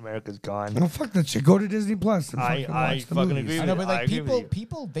Captain America's gone. Oh, fuck that shit. Go to Disney Plus and I fucking watch the fucking movies. agree I with know, you. but I like agree with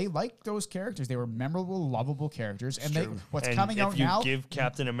people, they liked those characters. They were memorable, lovable characters. And what's And coming out if you now... give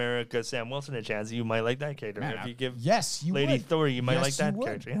Captain America Sam Wilson a chance, you might like that character. Man, if you give you Lady would. Thor, you might Yes, like that you would.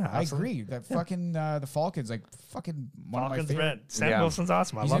 character. Yeah, I absolutely. agree. That fucking the Falcon's like fucking one Falcon's of my favorite. red. Sam Yeah. Wilson's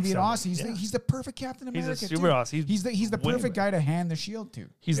awesome. I He's love gonna be an Sam. awesome. Yeah. He's the perfect Captain He's America. a super too. awesome. He's the way perfect better. guy to hand the shield to.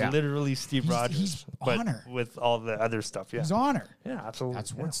 He's Yeah. literally Steve He's- Rogers, he's but honor. with all the other stuff. Yeah, He's honor. yeah, absolutely.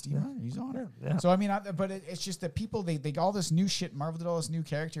 That's yeah. what Steve Honor. He's honor. Yeah. So I mean, it's just that people they got all this new shit. Marvel did all this new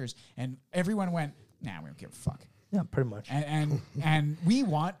characters, and everyone went, "Nah, we don't give a fuck." Yeah, pretty much. And we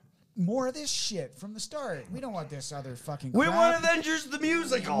want more of this shit from the start. We don't want this other fucking. We crap. want Avengers the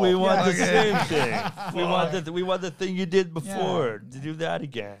musical. We want the Okay. same thing. We want the thing you did before to do that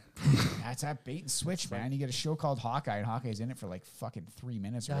again. That's that bait and switch, man. You get a show called Hawkeye, and Hawkeye's in it for like fucking 3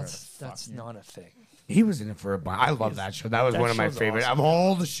 minutes or whatever. That's not a thing. He was in it for a bunch. I love that show. That was That one of my show's favorite awesome. of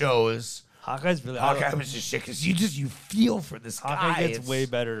all the shows. Hawkeye's really. Hawkeye was just shit because you feel for this Hawkeye guy. gets It's- way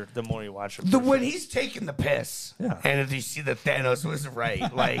better the more you watch him. when he's taking the piss, Yeah. and if you see that Thanos was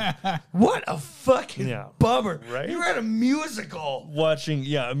right, like what a fucking Yeah. bummer! Right? You're at a musical, watching,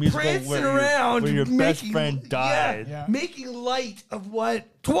 a musical prancing around, where your best making- friend died. Yeah. making light of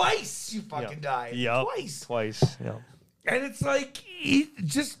what twice you fucking died, Yep. twice. Yeah. And it's like he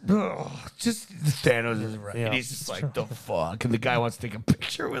just Thanos is right. Yeah. He's just like the fuck, and the guy wants to take a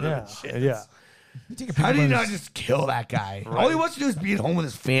picture with him. Yeah. And shit. Yeah. You take a How picture do you of not his- just kill that guy? All he wants to do is be at home with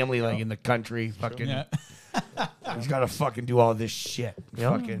his family, like in the country. Fucking, Yeah. he's got to fucking do all this shit.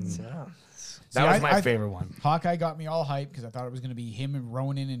 Fucking, Yeah. that was I- my I- favorite one. Hawkeye got me all hyped because I thought it was going to be him and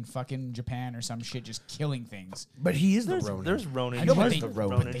Ronin in fucking Japan or some shit just killing things. But he is There's the Ronin. there's Ronin. I know, but There's they, the but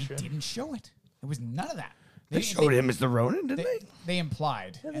Ronin they shit. didn't show it. There was none of that. They showed him as the Ronin, didn't they? They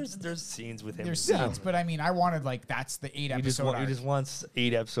implied. Yeah, And there's scenes with him. there's scenes, but I mean, I wanted like that's the 8 He just, episode. he just wants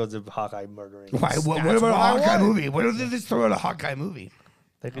 8 episodes of Hawkeye murdering. Why? What That's about a what I Hawkeye wanted. movie? What if they just throw out a Hawkeye movie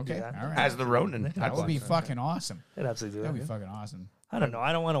They could do Okay, that. all right. as the Ronin? That would be fucking awesome. They'd absolutely do That that. would be yeah. fucking awesome. I don't know.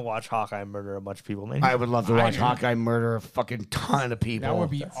 I don't want to watch Hawkeye murder a bunch of people. Maybe. I would love to watch do. Hawkeye murder a fucking ton of people. That would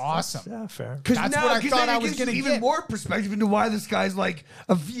be awesome. Yeah, fair. Because That's now, what I 'cause thought then I it was gives you gonna even get. more perspective into why this guy's like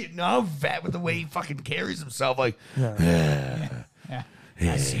a Vietnam vet with the way he fucking carries himself. Like, Yeah.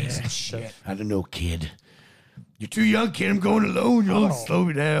 I see some shit. I don't know, kid. You're too young, kid. I'm going alone. You'll slow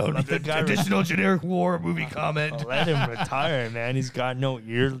me down. Let the guy Additional generic war movie comment. Let him retire, man. He's got no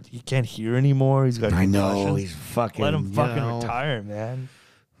ear. He can't hear anymore. He's got. I know concussions. he's fucking. Let him you fucking know. retire, man.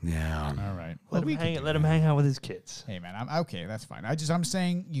 Yeah. All right. Let him hang out with his kids. Hey man, I'm okay. That's fine. I'm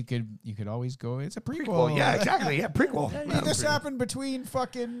saying you could always go. It's a prequel. Well, yeah, exactly. Yeah, prequel. Hey, this happened between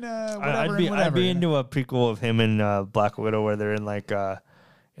fucking whatever I'd and be whatever. into a prequel of him and Black Widow where they're in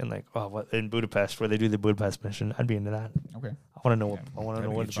in Budapest where they do the Budapest mission. I'd be into that. Okay. I want to know what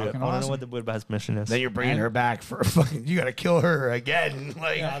That'd be fucking I want to awesome. know what the Budapest mission is. Then you're bringing And- her back for fucking. You got to kill her again.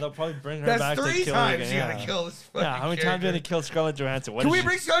 Like yeah, they'll probably bring her that's back to 3 kill her times again. you Yeah. got to kill this. Fucking Yeah, how many times are they character. kill Scarlett Johansson? What Can is we she-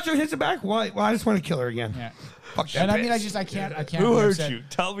 bring Scarlett Johansson back? Why? Well, I just want to kill her again. Yeah. Fuck that And I mean, bitch. I can't. Who be hurt upset. you?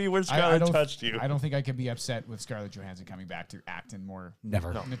 Tell me where I Scarlett don't, touched you. I don't think I could be upset with Scarlett Johansson coming back to act in more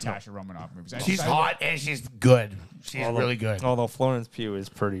Never. Natasha Romanoff movies. She's hot and she's good. She's Although- really good. Although Florence Pugh is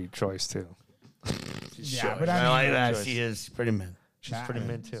pretty choice too. Yeah, but I I like mean, that. choice. She is pretty mid. She's pretty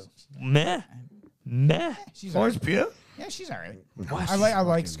mid too. Meh. she's Florence alright. Pugh? Yeah, she's alright. I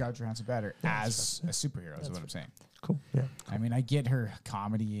like Scarlett Johansson better as a superhero. Is what I'm saying. Cool. Yeah. I mean, I get her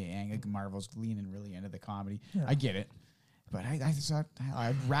comedy, and Marvel's leaning really into the comedy. I get it, but I thought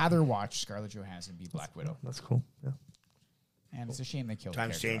I'd rather watch Scarlett Johansson be Black Widow, That's cool. Yeah. and it's a shame they killed.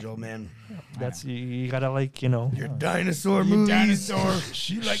 Times the character change, old man. That's you gotta Your dinosaur You movies. dinosaur.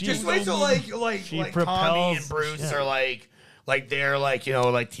 Just wait till like She Tommy and propels- Bruce yeah. are like they're like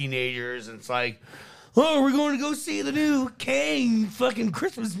like teenagers, and it's like, oh, we're going to go see the new Kang fucking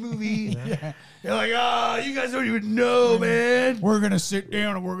Christmas movie. You're like, oh, you guys don't even know, man. We're gonna sit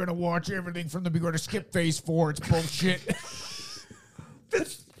down and we're gonna watch everything from the beginning. Skip Phase 4. It's bullshit.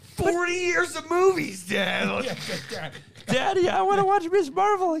 That's 40 years of movies, Dad. Like, Daddy, I want to watch Miss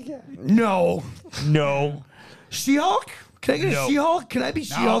Marvel again. no. No. She-Hulk? Can I get No. a She-Hulk? Can I be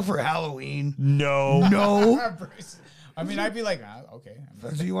She-Hulk for Halloween? No. No. I mean, I'd be like, okay.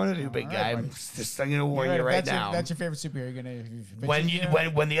 That's what you want to do, big guy. Alright, I'm gonna warn you right that's now. That's your favorite superhero. You're gonna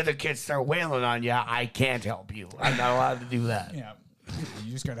when the other kids start wailing on you, I can't help you. I'm not allowed to do that. yeah,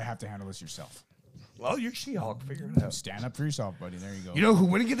 you just gotta have to handle this yourself. Well, you're She-Hulk. Figure it out. Stand up for yourself, buddy. There you go. You know who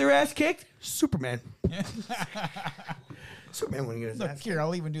wouldn't get their ass kicked? Superman. Superman wouldn't get his Look ass here,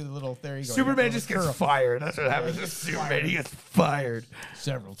 I'll even do the little. There you go. Superman You got just the gets little fired. That's what happens to Superman. He gets fired.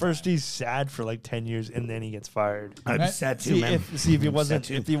 several. First he's sad for like 10 years and then he gets fired. I'm That- sad too, See man. if he wasn't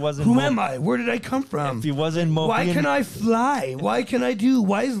Who am I? Where did I come from? if he wasn't moping, Why can I fly? Why can I do?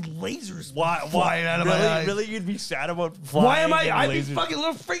 Why is lasers flying out of really, my eyes? Really, you'd be sad about flying. Why am I? and I'd be lasers? fucking a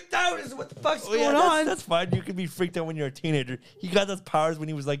little freaked out as to what the fuck's Oh, yeah, going on. that's fine. You can be freaked out when you're a teenager. He got those powers when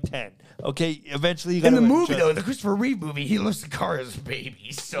he was like 10. Okay, eventually you got In the movie, though, in the Christopher Reeve movie, he lifts the car as a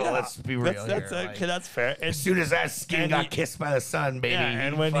baby. So let's be real That's here. okay. like, That's fair. And, as soon as that skin and got he- kissed by the sun, baby. yeah,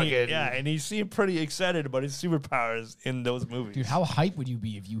 and he when fucking, and he seemed pretty excited about his superpowers in those movies. Dude, how hype would you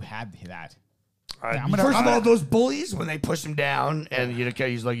be if you had that? I'd I'm be- gonna- First of I'm all, those bullies when they push him down, and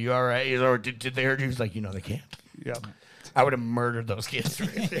he's like, "You all right?" He's or did they hurt you? He's like, "They can't." yeah. I would have murdered those kids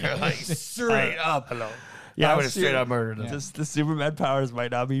right there, like straight up. Hello. I would have see, straight up murdered them. Just the Superman powers might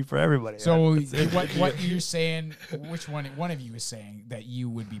not be for everybody. So what you're saying? Which one of you is saying that you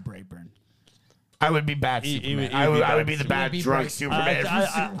would be Brightburn? I would be bad He Superman. would- he I would would, be I would bad be the Superman. bad You'd be drunk Bright- Superman from I-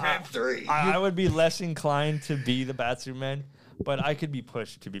 Superman 3. I would be less inclined to be the Bat Superman, but I could be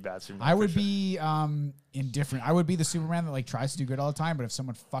pushed to be Bat Superman. I for would sure. be indifferent. I would be the Superman that like tries to do good all the time, but if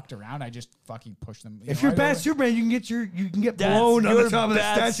someone fucked around, I just fucking push them. If know, you're I bad don't- Superman, you can get That's- blown on you're the top of the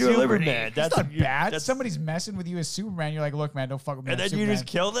bad Statue of Liberty. Superman. That's not you- bad. that's- Somebody's messing with you as Superman. You're like, look, man, don't fuck with me. and I'm then you Superman. just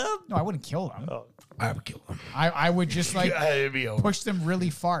kill them. No, I wouldn't kill them. Oh. I would kill him. I would just like It'd be over. push them really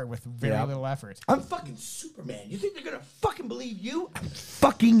far with very Yeah. little effort. I'm fucking Superman. You think they're gonna fucking believe you? I'm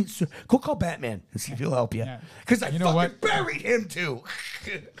fucking. Go call Batman and see if he'll help you. Yeah. Because I You know fucking what? buried him too.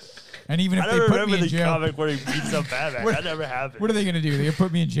 And even if I they don't put remember me in the jail, comic where he beats up Batman. That never happened. what are they gonna do? They're gonna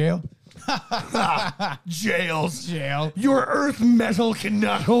put me in jail? Jails. Jail. Your earth metal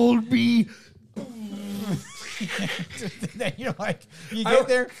cannot hold me. Then you're like, you get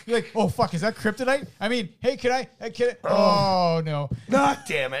there, you're like, oh fuck, is that kryptonite? I mean, hey, can I? Oh no, God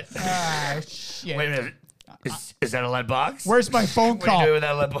damn it. shit. Wait a minute. Is that a lead box? Where's my phone What are you call? doing with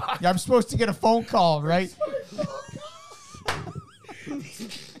that lead box? Yeah, I'm supposed to get a phone call, right?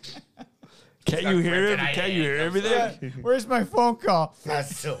 Can't you hear him? kryptonite Can't you hear ain't everything? Where's my phone call?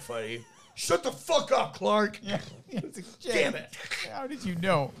 That's so funny. Shut the fuck up, Clark. Yeah, it's like, shit. Damn it. How did you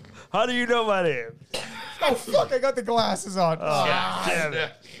know? How do you know my name? Oh fuck, I got the glasses on. Damn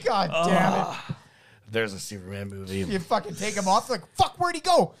it. God damn it. There's a Superman movie. You fucking take him off, like, fuck, where'd he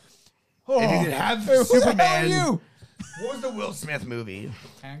go? Oh, If you could have hey, who the hell Superman. are you? What was the Will Smith movie?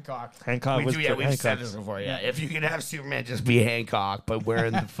 Hancock. Hancock was We've said Hancock. this before, yeah. If you could have Superman just be Hancock, but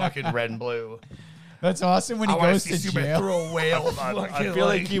wearing the fucking red and blue. That's awesome when he I want to goes see to Superman jail. throw a whale. I feel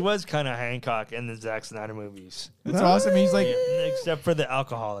like he was kind of Hancock in the Zack Snyder movies, That's awesome. He's like, except for the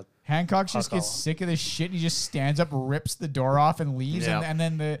alcoholic. Hancock just gets Alcohol. sick of this shit. And he just stands up, rips the door off, and leaves. Yeah. And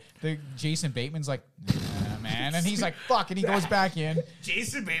then the Jason Bateman's like, nah, man, and he's like, fuck, and he goes back in.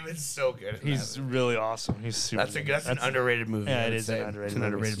 Jason Bateman's so good. in He's really awesome. He's super. that's an underrated movie. Yeah, I it would is say. an underrated. It's an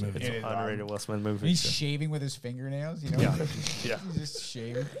underrated movie. movie. It's It an is, underrated Will Smith movie. He's so. shaving with his fingernails, you know? Yeah, yeah. He's just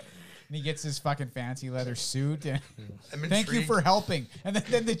shaving. And he gets his fucking fancy leather suit. And I'm thank you intrigued. for helping. And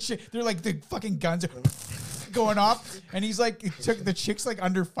then they're like, the fucking guns are going off. And he's like, the chick's like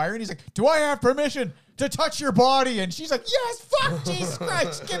under fire. And he's like, do I have permission to touch your body? And she's like, yes, fuck, Jesus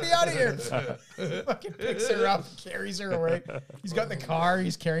Christ, get me out of here. Fucking picks her up, carries her away. He's got the car.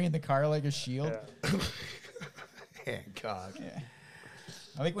 He's carrying the car like a shield. Hancock.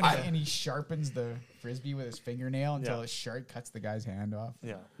 I think when he sharpens the frisbee with his fingernail until his sharp cuts the guy's hand off.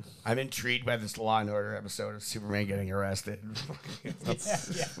 Yeah. I'm intrigued by this Law and Order episode of Superman getting arrested.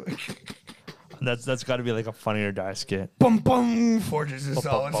 That's got to be like a Funny or Die skit. Bum bum, Fortress of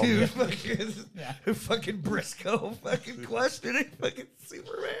Solitude. Yeah. Fucking Briscoe, fucking questioning fucking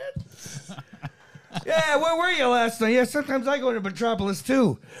Superman. Yeah, where were you last night? Yeah, sometimes I go to Metropolis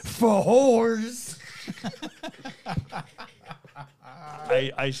too. For whores.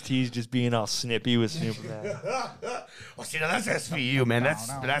 Ice-T's just being all snippy with Superman. Oh, see, now that's SVU, man.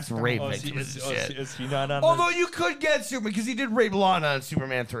 That's rape victims and shit. Is he not on? Although you could get Superman because he did rape Lana on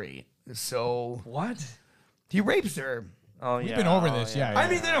Superman 3. So what? he rapes her. Oh yeah. We've been over this, yeah. I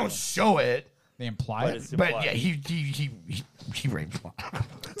mean, they don't show it, They imply But it. it's but implied. yeah, he raped Lana.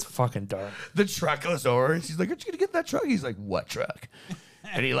 It's fucking dark. The truck goes over and she's like, "Aren't you gonna get that truck?" He's like, "What truck?"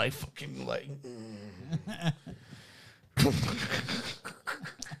 And he like fucking like.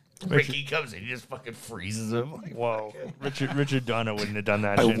 Ricky comes in, he just fucking freezes him. Like, Whoa, Richard Donner wouldn't have done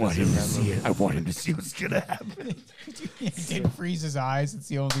that. I shit in want him to Superman see movie. it. I want him to see what's gonna happen. He did freeze his eyes. It's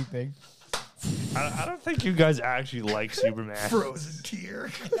the only thing. I don't think you guys actually like Superman. Frozen tear.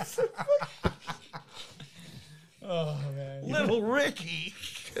 Oh man. Little Ricky.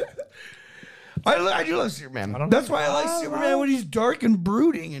 I do love Superman. That's why I like Superman when he's dark and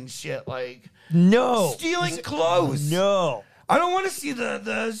brooding and shit. Like No. stealing clothes. No. I don't want to see the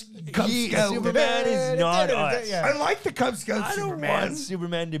Cub Scout. Superman is not us. Yeah. I like the Cub Scout I don't Superman. want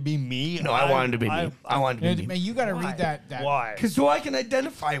Superman to be me. No, I want him to be me. I want him to be me. Man, you got to read that. Why? Because so I can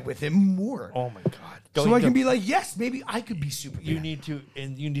identify with him more. Oh my God. Don't So I you- can be like, yes, maybe I could be Superman. You need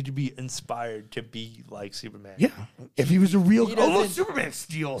to be inspired to be like Superman. Yeah. If he was a real... He Oh, look, doesn't- Superman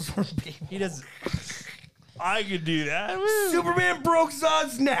steals from people. He does. I could do that. Woo. Superman broke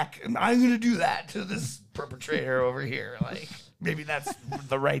Zod's neck. And I'm going to do that to this perpetrator over here. Like, maybe that's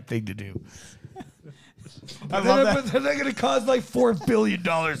the right thing to do. I love that. But then they're going to cause like $4 billion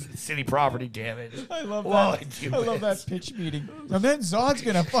in city property damage. I love While that. I do I love this. that pitch meeting. And then Zod's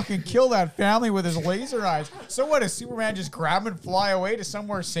gonna fucking kill that family with his laser eyes. So what? Does Superman just grab him and fly away to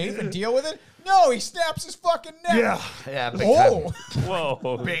somewhere safe and deal with it? No, he snaps his fucking neck. Yeah. Yeah, big Oh time.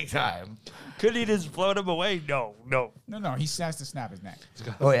 Whoa. Big time. Could he just float him away? No. no, he has to snap his neck,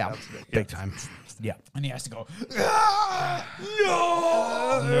 Oh, yeah. Big time. Yeah. and he has to go.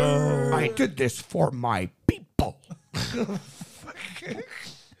 No. I did this for my people.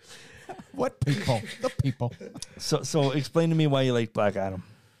 What people? The people. So explain to me why you like Black Adam.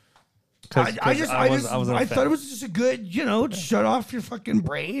 I wasn't a fan. thought it was just a good, shut off your fucking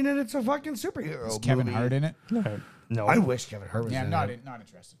brain and it's a fucking superhero. Is Kevin movie. Hart in it? No. I wish Kevin Hart was Yeah, in not it. not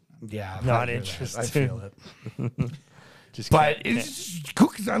interested. Yeah, Not I hear that. interested. I feel it. Just But kidding. it's just cool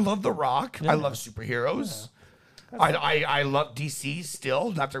because I love The Rock. I love superheroes. I love DC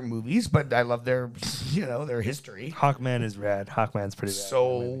still, not their movies, but I love their their history. Hawkman is rad. Hawkman's pretty rad.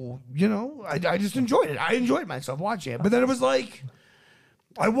 So I just enjoyed it. I enjoyed myself watching it. But then it was like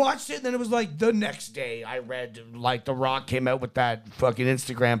I watched it, and then it was like the next day I read like The Rock came out with that fucking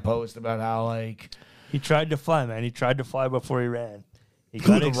Instagram post about how like He tried to fly, man. He tried to fly before he ran. He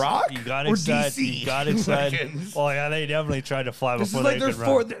Who, The Rock? He got Or excited. DC? He got excited. Fucking- Oh yeah, they definitely tried to fly this is before like they their could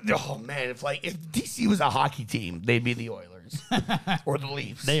four. run. Oh man, if DC was a hockey team, they'd be the Oilers or the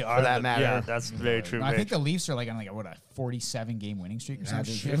Leafs. They are for that the- matter. Yeah, that's very true. I very think the true. Leafs are like on a 47 game winning streak or some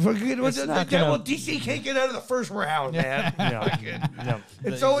shit. not gonna- Well, DC can't get out of the first round, man. Yeah.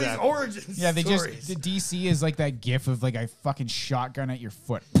 It's always Exactly. origin Yeah, they stories. the DC is like that gif of like a fucking shotgun at your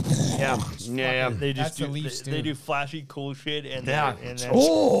foot. yeah. They just That's the do. Leafs, They too. do flashy, cool shit, and Yeah. then,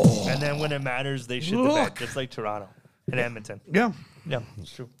 and then when it matters, they shit the bed, Look. just like Toronto and Edmonton. Yeah. Yeah,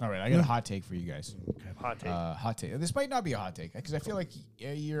 it's true. All right, I got a hot take for you guys. Hot take. Hot take. This might not be a hot take because I feel like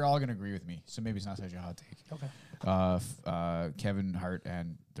you're all gonna agree with me. So maybe it's not such a hot take. Okay. Kevin Hart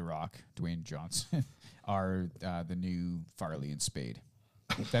and The Rock, Dwayne Johnson, are the new Farley and Spade.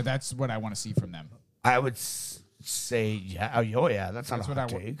 That's what I want to see from them. I would say, yeah. Oh, yeah. That's not That's a what hot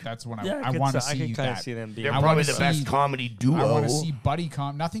take. That's what Yeah, I want to I see. could kind of that. see them being. They're I probably wanna the best see- comedy duo. I want to see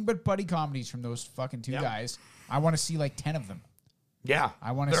nothing but buddy comedies from those fucking two Yep. guys. I want to see like 10 of them. Yeah.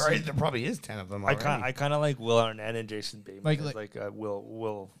 I wanna There see- There probably is 10 of them I already. kind of like Will Arnett and Jason Bateman. Like- Like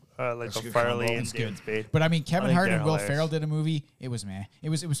Will like That's a a good Farley combo. and That's David Spade. But I mean, Kevin think Hart they're and Will hilarious. Ferrell did a movie. It was meh. It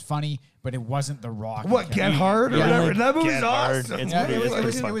was funny, but it wasn't The Rock. and What, Kevin- Get Hard or Yeah, whatever? like That movie's Get Hard. awesome. It's Yeah, pretty- it it's pretty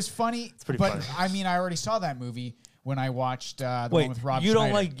was, fun. it was funny, pretty but funny. I mean, I already saw that movie when I watched the one Wait, with Rob you Schneider.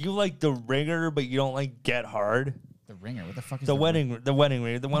 don't like you like The Ringer, but you don't like Get Hard. The Ringer. What the fuck is The Ringer? wedding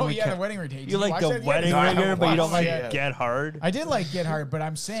ring. The one Oh we yeah, can't- the wedding ring. Did You like watch the that? Yeah, wedding No, I haven't ringer, but you don't watched like it. Get Hard. I did like Get Hard, but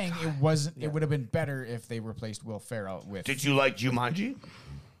I'm saying it wasn't. It would have been better if they replaced Will Ferrell with. Did you like Jumanji?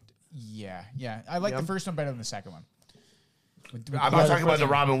 Yeah. I like the first one better than the second one. I'm not talking about the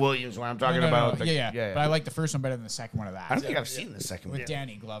Robin Williams one. I'm talking about the... yeah. But I like the first one better than the second one of that. I don't think I've seen the second with one.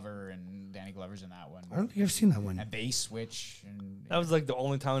 Danny Glover, and Danny Glover's in that one. I don't think I've seen that one. And they switch, and That was like the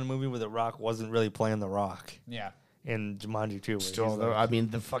only time in a movie where The Rock wasn't really playing The Rock. yeah. In Jumanji 2. where Still, he's though, like- I mean,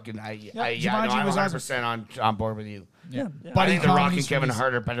 the fucking... no, Jumanji I'm was 100% on board with you. Yeah. I Buddy think The Rock and comedies Kevin from these-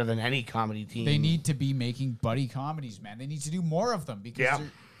 Hart are better than any comedy team. They need to be making buddy comedies, man. They need to do more of them because Yeah.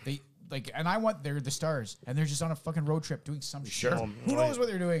 they like, and I want they're the stars, and they're just on a fucking road trip doing some Sure. shit. Who knows what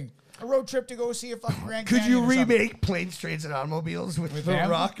they're doing? A road trip to go see a fucking Grand Could you Canyon or something. remake Planes, Trains, and Automobiles with The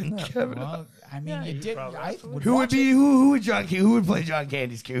them? Rock and Kevin Hart? Well, I mean, Yeah, you you did. probably- I would Who would watch be it. who would play John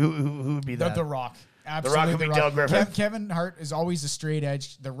Candy's character? Who would be that? The Rock? Absolutely, would be The Del Griffith? Kevin Hart is always the straight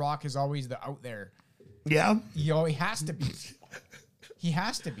edge. The Rock is always the out there. Yeah. He has to be. He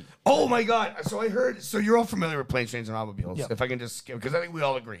has to be. Oh my God! So I heard. So you're all familiar with Planes, Trains, and Automobiles. Yeah. If I can just skip, because I think we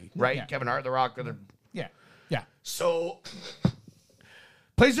all agree, right? Yeah. Kevin Hart, The Rock, are the Yeah. Yeah. so.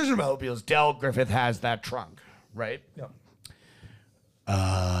 Planes, Trains, and Automobiles. Del Griffith has that trunk, right? Yeah.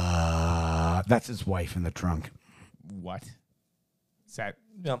 That's his wife in the trunk. What? Is that?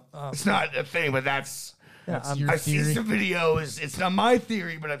 Yeah. It's not a thing, but that's That's I'm- your I've seen theory. some videos. It's not my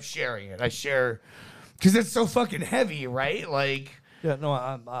theory, but I'm sharing it. I share because it's so fucking heavy, right? Like, Yeah, no,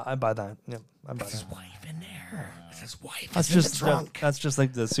 I buy that. Yeah, I buy his that. wife in there. His wife. That's is in the just trunk. that's just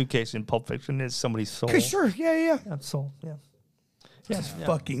like the suitcase in Pulp Fiction is somebody's soul. Okay, sure. Yeah. Yeah, soul. Yeah. Yeah, His yeah.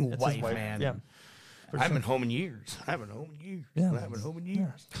 fucking It's his wife, wife, man. Yeah. I haven't been home in years. I haven't been home in years. Yeah, I haven't been home in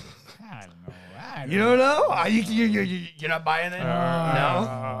years. I don't know. I don't You don't know? You're not buying it? No.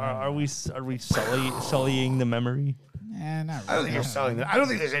 Are we sullying the memory? Eh, not I don't really. think you're selling that. I don't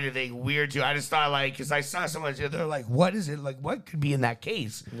think there's anything weird to it. I just thought, like, because I saw someone, they're like, what is it? Like, what could be in that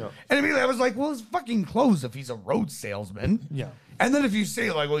case? Yeah. And immediately I was like, well, it's fucking clothes if he's a road salesman. Yeah. And then if you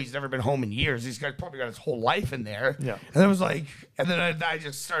say, like, well, he's never been home in years, he's probably got his whole life in there. Yeah. And I was like, and then I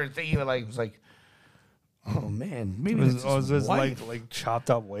just started thinking, like, it was like, oh, man, maybe Was, it's was his this wife. like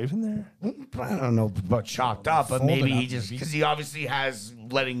chopped up wife in there? I don't know about chopped up, but Folded maybe up, he just, maybe. because he obviously has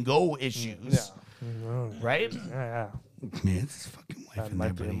letting go issues. Right? Yeah. Man, it's his fucking wife That in might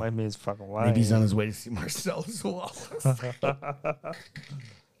there, be, it buddy. might be his fucking wife. Maybe he's on his way to see Marcellus Wallace.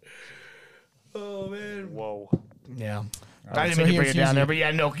 Oh, man. Whoa. Yeah. right, I didn't so mean to bring here's- it down here's there, your- but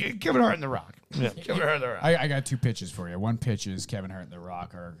yeah, no, Kevin Hart and The Rock. Yeah. Kevin Hart and The Rock. I got two pitches for you. One pitch is Kevin Hart and The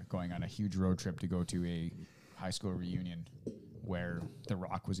Rock are going on a huge road trip to go to a high school reunion where The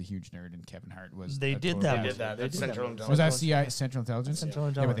Rock was a huge nerd and Kevin Hart was. They a did total that. They ass. did that. They That's did Central that. Intelligence. Was that CI Central Intelligence? Central Yeah,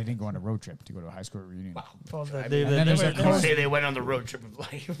 but they Intelligence. didn't go on a road trip to go to a high school reunion. Well, And then there's a They coast- say they went on the road trip of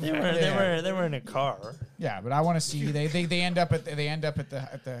life. they were in a car. Yeah, but I want to see they end up at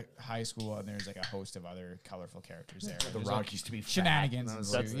the high school and there's like a host of other colorful characters there. The There's, Rock like, used to be fat. shenanigans. That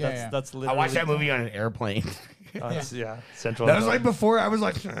was and like- stuff. That's Yeah. I literally. watched that movie on an airplane. Central. That was like Intelligence. before I was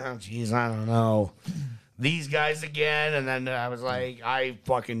like, oh, geez, I don't know. These guys again, and then I was like, I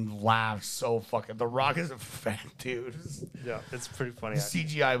fucking laughed so fucking. The Rock is a fat dude. Yeah, it's pretty funny. The Actually.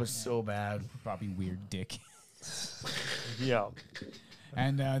 CGI was so bad. Probably weird dick. Yeah.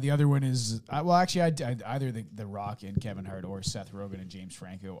 And the other one is well, actually, either the Rock and Kevin Hart or Seth Rogen and James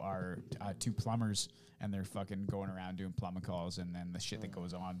Franco are two plumbers, and they're fucking going around doing plumbing calls and then the shit that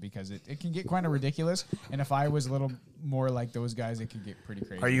goes on because it can get kind of ridiculous. And if I was a little more like those guys, it could get pretty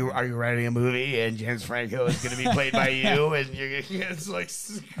crazy. Are you writing a movie and James Franco is going to be played by you and you're it's like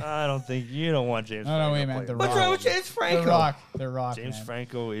I don't think you don't want James. No, Franco wait, man. playing The what's Rock. wrong with James Franco? The Rock. James man.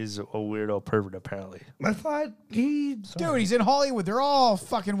 Franco is a weirdo pervert apparently. I thought he. Dude, he's in Hollywood. They're all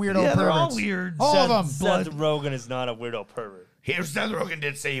fucking weirdo Yeah, perverts. they're all weird. All of them. Seth Rogen is not a weirdo pervert. Seth Rogen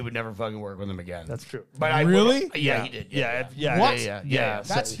did say he would never fucking work with him again. That's true. But I Really? Yeah, he did. Yeah. Yeah. What? Yeah.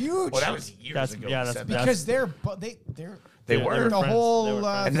 That's huge. Well, that was years That's- ago. yeah, he that's- said that's- that. because they're They Yeah, were. they the friends. They whole were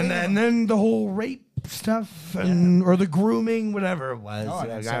friends. And thing then, and then the whole rape stuff or the grooming, whatever it was. Oh, and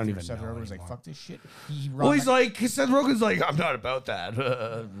Like, then I don't even Seth know. Rogen was like, anymore. "Fuck this shit." He Well, he's like, Seth Rogen's like, I'm not about that.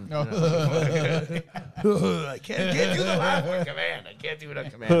 I can't do the laugh on command. I can't do it on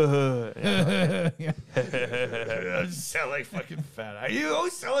command. I just sound like fucking fat. You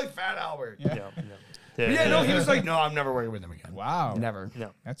always sound like Fat Albert. Yeah. Yeah, no, he was like, no, I'm never working with him again. wow, Never.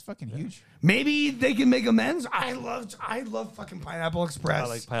 No. that's fucking huge. Maybe they can make amends. I love fucking Pineapple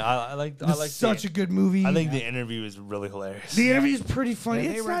Express. I like It's such a good movie. I think the interview is really hilarious. the interview's pretty funny. Yeah,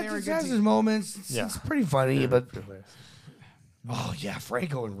 It's they not were just good has to- its moments. It's, Yeah. it's pretty funny, but Hilarious. oh yeah,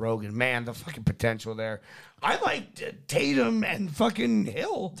 Franco and Rogan, man, the fucking potential there. I liked Tatum and fucking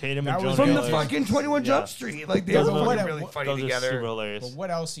Hill Tatum That and was Jonah from the Hill are- fucking 21 Yeah. Jump Street. Like they Those were are- fucking what- really what- funny Those are super together. hilarious. But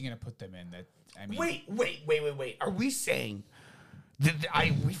what else are you gonna put them in? That I mean, Wait. Are we saying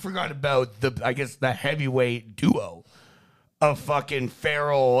that we forgot about the heavyweight duo of fucking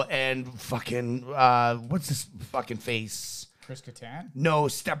Farrell and fucking what's his fucking face? Chris Kattan. No,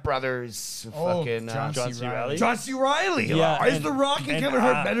 Step Brothers. Oh, Fucking John John C. C. Reilly. Reilly. John C. Reilly. Yeah, Is and- The Rock and and, Kevin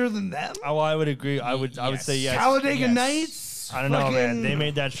Hart better than them? Oh, I would agree. I would Yes. say yes. Talladega yes. Nights. I don't know, man. fucking- They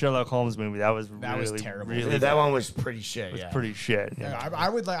made that Sherlock Holmes movie. That was That was really terrible. Really Yeah, that bad. one was pretty shit. Yeah. Pretty shit. Yeah. I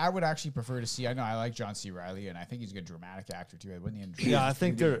would actually prefer to see. I know I like John C. Reilly, and I think he's a good dramatic actor too. Wasn't he in Yeah, I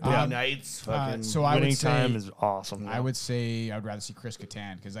think they're. Talladega Yeah, Nights. Fucking. so I Winning would say Time is awesome. I would say I'd rather see Chris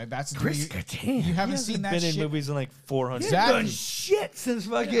Kattan because that's Chris you, Kattan. You haven't He's seen that been in shit. movies in like 400. He's done Exactly. shit since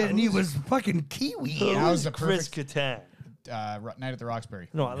fucking he was fucking Kiwi. That was the Chris perfect Kattan. Night at the Roxbury.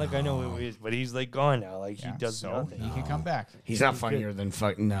 No, I know who he is, but he's like gone now. Like Yeah, he does so nothing. he can come back. He's not funnier than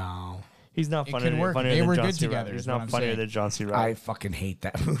fucking no. He's not It funnier, could work. funnier They than were John good C. together, Reilly. is He's what not I'm funnier saying. than John C. I Reilly. fucking hate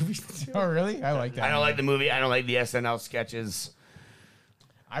that movie. Oh really? I like that. I don't like the movie. I don't like the SNL sketches.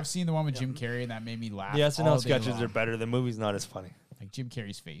 I've seen the one with Jim Carrey, and that made me laugh. The all SNL day sketches long. are better. The movie's not as funny. Like Jim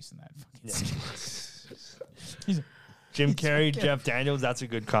Carrey's face in that fucking. Yeah. He's- Jim Carrey, Jeff Daniels. That's a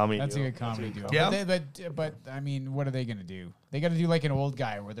good comedy. That's a duo. good comedy duo. Yeah. But I mean, what are they gonna do? They got to do like an old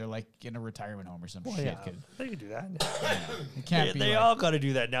guy where they're like in a retirement home or some shit. Yeah, Kid. they could do that. It can't They, be. they like, all got to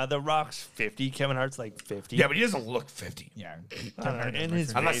do that now. The Rock's 50. Kevin Hart's like 50. Yeah, but he doesn't look 50. Yeah. I don't know, in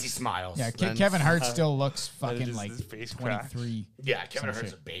his Unless he face. smiles. Yeah, then- Kevin Hart still looks just fucking like his face cracked. 23. Yeah, Kevin some Hart's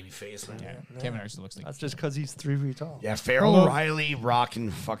shit. a baby face, man. Yeah, Kevin Hart still looks like. That's just because he's 3 feet tall. Yeah, Farrell, Hello. Riley, Rock,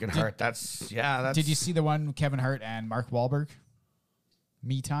 and fucking Hart. That's. Did you see the one Kevin Hart and Mark Wahlberg?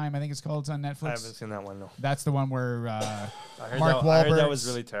 Me Time, I think it's called. It's on Netflix. I haven't seen that one, no. That's the one where I heard, Mark I heard that was Wahlberg's-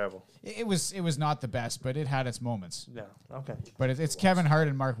 really terrible. it was not the best, but it had its moments. Yeah, okay. But it's Kevin Hart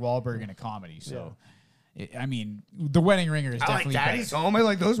and Mark Wahlberg in a comedy. So, I mean, The Wedding Ringer is I like definitely Daddy's better. Home. I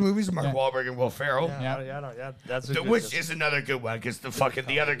like those movies. Mark Yeah. Wahlberg and Will Ferrell. Yeah, that's a good, Which that's- is another good one because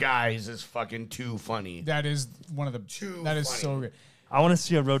the other guys is fucking too funny. That is one of the. Too that is funny. so good. I want to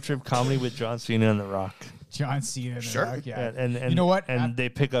see a road trip comedy with John Cena and The Rock. John Cena. And The Sure. Rock, yeah. And you know what? And they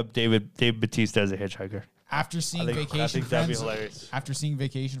pick up Dave Batista as a hitchhiker. After seeing I Vacation think that'd be Friends, hilarious. after seeing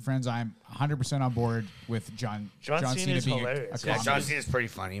Vacation Friends, I'm 100% on board with John John Cena is being hilarious. a Yeah, comedy. John Cena's pretty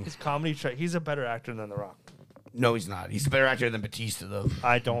funny. His comedy track, he's a better actor than The Rock. No, he's not. He's a better actor than Batista, though.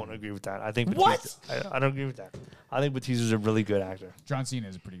 I don't agree with that. I think What? Batista, I don't agree with that. I think Batista's a really good actor. John Cena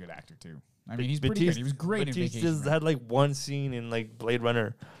is a pretty good actor too. I mean, he's pretty good. He was great in Vacation Batista's Friends. had like one scene in like Blade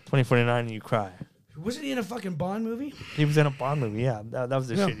Runner 2049 and you cry. Wasn't he in a fucking Bond movie? He was in a Bond movie, yeah. That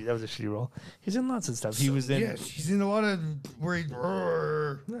was a Yeah. shitty role. He's in lots of stuff. He was in Yeah, he's in a lot of where he.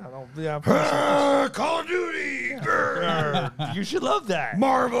 Call of Duty. You should love that.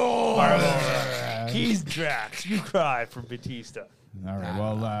 Marvel. He's Drax. You cry for Batista. All right.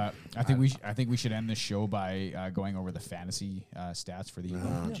 Well, I think we should end this show by going over the fantasy stats for the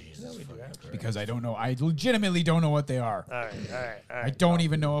evening because I don't know. I legitimately don't know what they are. All right. I don't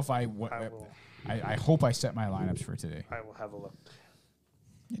even know if I will. I hope I set my lineups for today. I will have a look.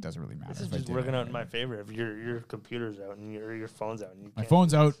 It doesn't really matter. This is if I just did working it. out in my favor. If your computer's out and your phone's out, and you My can't-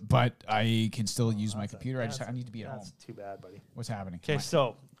 phone's out, but I can still use my computer. I need to be at home. That's too bad, buddy. What's happening? Okay,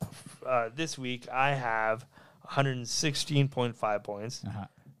 so this week I have 116.5 points. Uh-huh.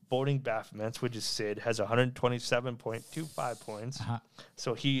 Voting Baphomets, which is Sid, has 127.25 points. Uh-huh.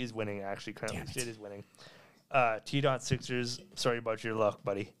 So he is winning, actually. Currently, Damn it. Sid is winning. T. Sixers, sorry about your luck,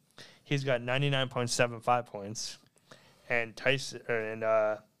 buddy. He's got 99.75 points. And Tyson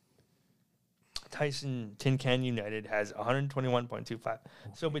Tin Can United has 121.25.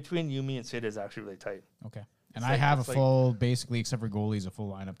 So between you, me, and Sid is actually really tight. Okay. And It's I like- have a it's like- full, basically, except for goalies, a full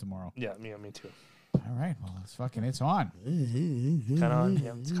lineup tomorrow. Yeah, me too. All right. Well, it's on. Kind of on.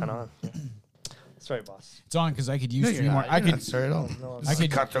 Yeah, it's kind of on. Yeah. Sorry, boss. It's on because I could use No, three you're more. not. I You're could. not sorry at all. No, This I is a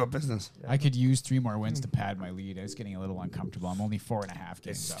could- cutthroat business. I could use 3 more wins to pad my lead. It's getting a little uncomfortable. I'm only 4.5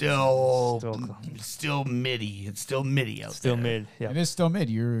 games It's up. still middy. It's still middy out Still there. mid. Yeah. It is still mid.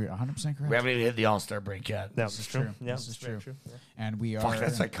 You're 100% correct. We haven't even hit the All-Star break yet. No, This it's is true. true. Yeah, This is it's very true. Yeah. And we are. Fuck,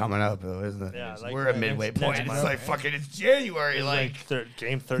 that's like coming up though, isn't it? Yeah, like We're at next- midway next point. month. It's like fucking. It's January. It's Like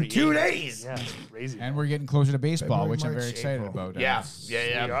game 38. 2 days. Yeah, it's crazy. and we're getting closer to baseball, February, which I'm March, very excited April. about. Yeah, We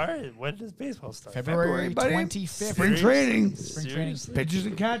yeah. are. When does baseball start? February buddy. 25th. Spring training. Spring training. Seriously? Pitchers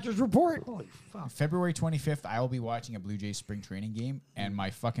and catchers report. Holy fuck. February 25th, I will be watching a Blue Jays spring training game, and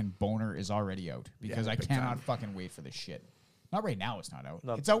my fucking boner is already out because I big cannot time. fucking wait for this shit. Not right now, it's not out.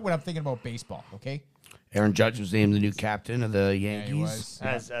 No. It's out when I'm thinking about baseball, okay? Aaron Judge was named the new captain of the Yeah, Yankees. he was.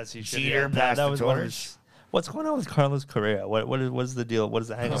 As he should. Jeter that passed the was one of torch. his- What's going on with Carlos Correa? What is the deal? What is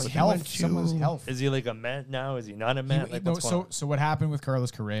the hang up? His with health, went to- someone's health. Is he like a Met now? Is he not a Met? Like, what's going on? So what happened with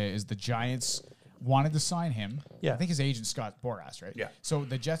Carlos Correa is the Giants wanted to sign him. Yeah. I think his agent Scott Boras, right? Yeah. So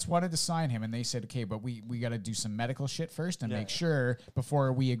the Jets wanted to sign him, and they said, okay, but we got to do some medical shit first and Yeah. make sure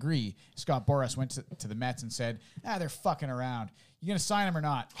before we agree. Scott Boras went to the Mets and said, they're fucking around. You gonna sign him or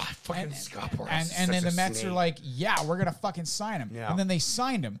not? fucking Scott Boras And, is and then such the a Mets are snake. like, yeah, we're gonna fucking sign him. Yeah. And then they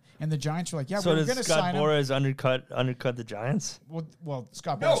signed him, and the Giants were like, yeah, So we're does gonna Scott sign him. Boras undercut the Giants? Well,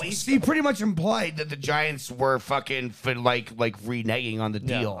 Scott No, Boras. he pretty much implied that the Giants were fucking like reneging on the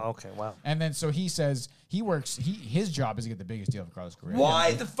deal. Yeah. Okay. Wow. And then so he says his job is to get the biggest deal for Carlos Correa.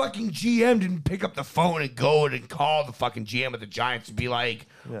 Why the fucking GM didn't pick up the phone and go and call the fucking GM of the Giants and be like,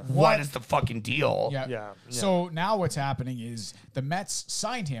 what is the fucking deal? Yeah. Yeah, So now what's happening is the Mets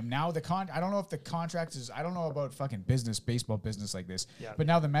signed him. Now I don't know if the contract is. I don't know about fucking baseball business like this. Yeah. But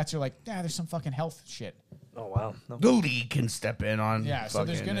now the Mets are like, there's some fucking health shit. Oh wow. No. The league can step in on. Yeah. So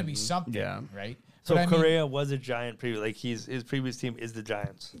there's fucking- gonna be something. Yeah. Right. So But I mean, Correa was a Giant previous. Like his previous team is the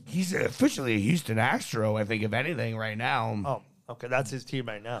Giants. He's officially a Houston Astro, I think, if anything, right now. Oh. Okay, that's his team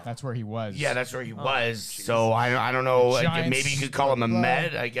right now. That's where he was. Yeah, that's where he was. So I don't know. Giants, Maybe you could call him a blah, blah.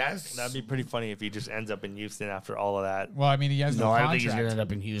 med, I guess. That'd be pretty funny if he just ends up in Houston after all of that. Well, I mean, he has no No, I don't contract. think he's going to end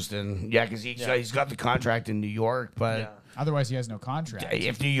up in Houston. Yeah, because he's got the contract in New York. But Yeah. Otherwise, he has no contract.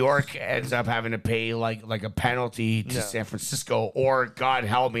 if New York ends up having to pay like a penalty to Yeah. San Francisco, or God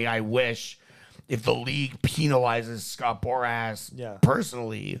help me, I wish if the league penalizes Scott Boras Yeah.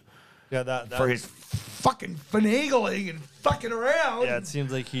 personally Yeah, that for his fucking finagling and fucking around. yeah, it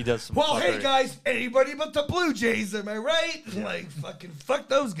seems like he does some. Well, hey fuckery. guys, anybody but the Blue Jays, am I right? Like fucking fuck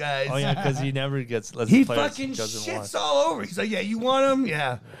those guys. Oh yeah, because he never gets. He players fucking doesn't want. shits all over. He's like, yeah, you want him?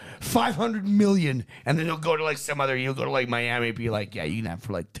 Yeah. 500 million. And then he'll go to like he'll go to like Miami and be like, yeah, you can have it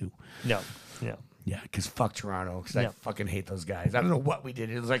for like 2. No, no. Yeah, because fuck Toronto. Because I Yeah. fucking hate those guys. I don't know what we did.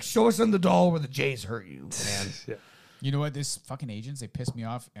 It was like, show us on the doll where the Jays hurt you, man. Yeah. You know what? This fucking agents, they piss me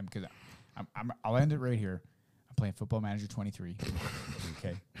off. And because I'll end it right here. I'm playing Football Manager 23.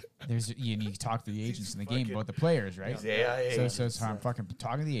 Okay. And you talk to the agents in the game about the players, right? Yeah. So I'm fucking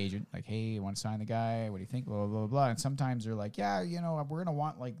talking to the agent, like, hey, you want to sign the guy? What do you think? Blah, blah, blah, blah. And sometimes they're like, yeah, we're going to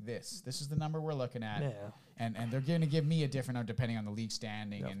want like this. This is the number we're looking at. Yeah. And they're going to give me a different number depending on the league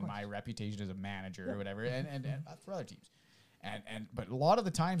standing and my reputation as a manager or whatever, and for other teams. But a lot of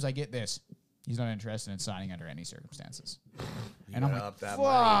the times I get this. He's not interested in signing under any circumstances. And I'm gotta like, up that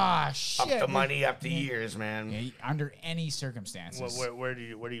 "Fuck, shit. Up the money, up the years, man. Yeah, under any circumstances. Where do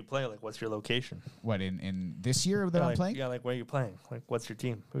you play? Like, what's your location? What, in this year that I'm like, playing? Yeah, like where are you playing? Like, what's your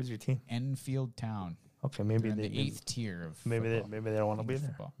team? Who's your team? Enfield Town. Okay, maybe They're in they the 8th tier of maybe football. they don't want to be there.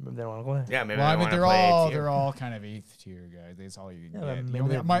 Football. Maybe they don't want to go there. Yeah, maybe Well, I I mean, want to they're play all it, too. they're all kind of 8th tier guys. That's all you can but get. maybe You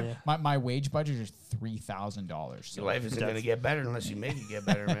only- they're- my wage budget is $3,000. Your So life isn't going to get better unless you make it get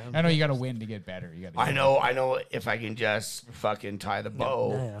better, man. I know you got to win to get better. You got. I know if I can just fucking tie the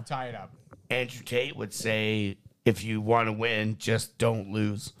bow. Yeah. Tie it up. Andrew Tate would say, if you want to win, just don't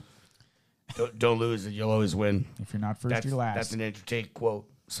lose. Don't lose and you'll always win. If you're not first, you're last. That's an Andrew Tate quote.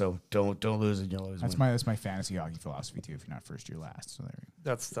 So don't lose and you'll always That's win. my fantasy hockey philosophy too. If you're not first, you're last. So there we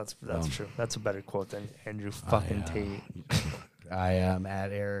go. That's true. That's a better quote than Andrew fucking Tate. I am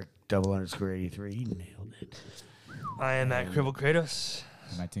at Eric _83. You nailed it. I am at Cribble Kratos.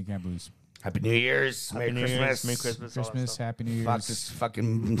 19 Blues. Happy New Year's. Happy Merry New Christmas. Year's, Merry Christmas. all that Christmas, stuff. Happy New Year's. Fuck, this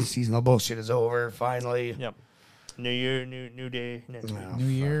fucking seasonal bullshit is over, finally. Yep. New year, new day. Next week. Oh, New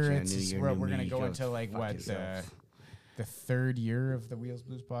fuck Year. yeah, It's New Year, we're new going to me. go Go into like fuck what yourself. the 3rd year of the Wheels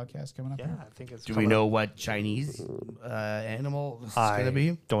Blues podcast coming up. Yeah, here? I think it's. Do we coming know up. what Chinese animal this is I going to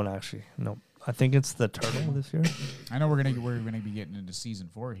be? don't actually. No, I think it's the turtle this year. I know we're gonna be getting into season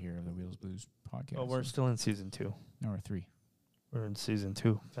 4 here of the Wheels Blues podcast. Oh, we're still in season 2. no, we're 3. We're in season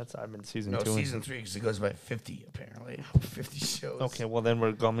 2. I'm in season No, 2. season 3 because it goes by 50 apparently. 50 shows. Okay, well then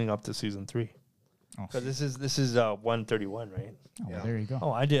we're coming up to season 3. Oh, Because this is 131, right? well, yeah. there you go.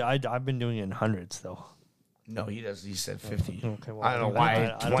 Oh, I've been doing it in hundreds though. No, he does. He said 50. Okay, well, I don't know I why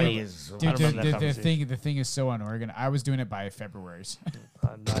don't- I don't 20 know. is. Dude, I remember that the thing is so unorganized. I was doing it by February's.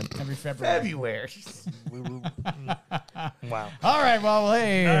 Every February. February. Wow. All right, well,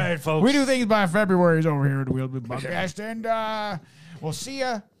 hey, All right, folks. we do things by February's over here at the Wheel Blues podcast, and we'll see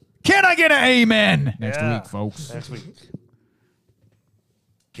ya. Can I get an amen next Yeah. week, folks? Next week.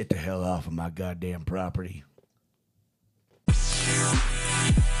 Get the hell off of my goddamn property.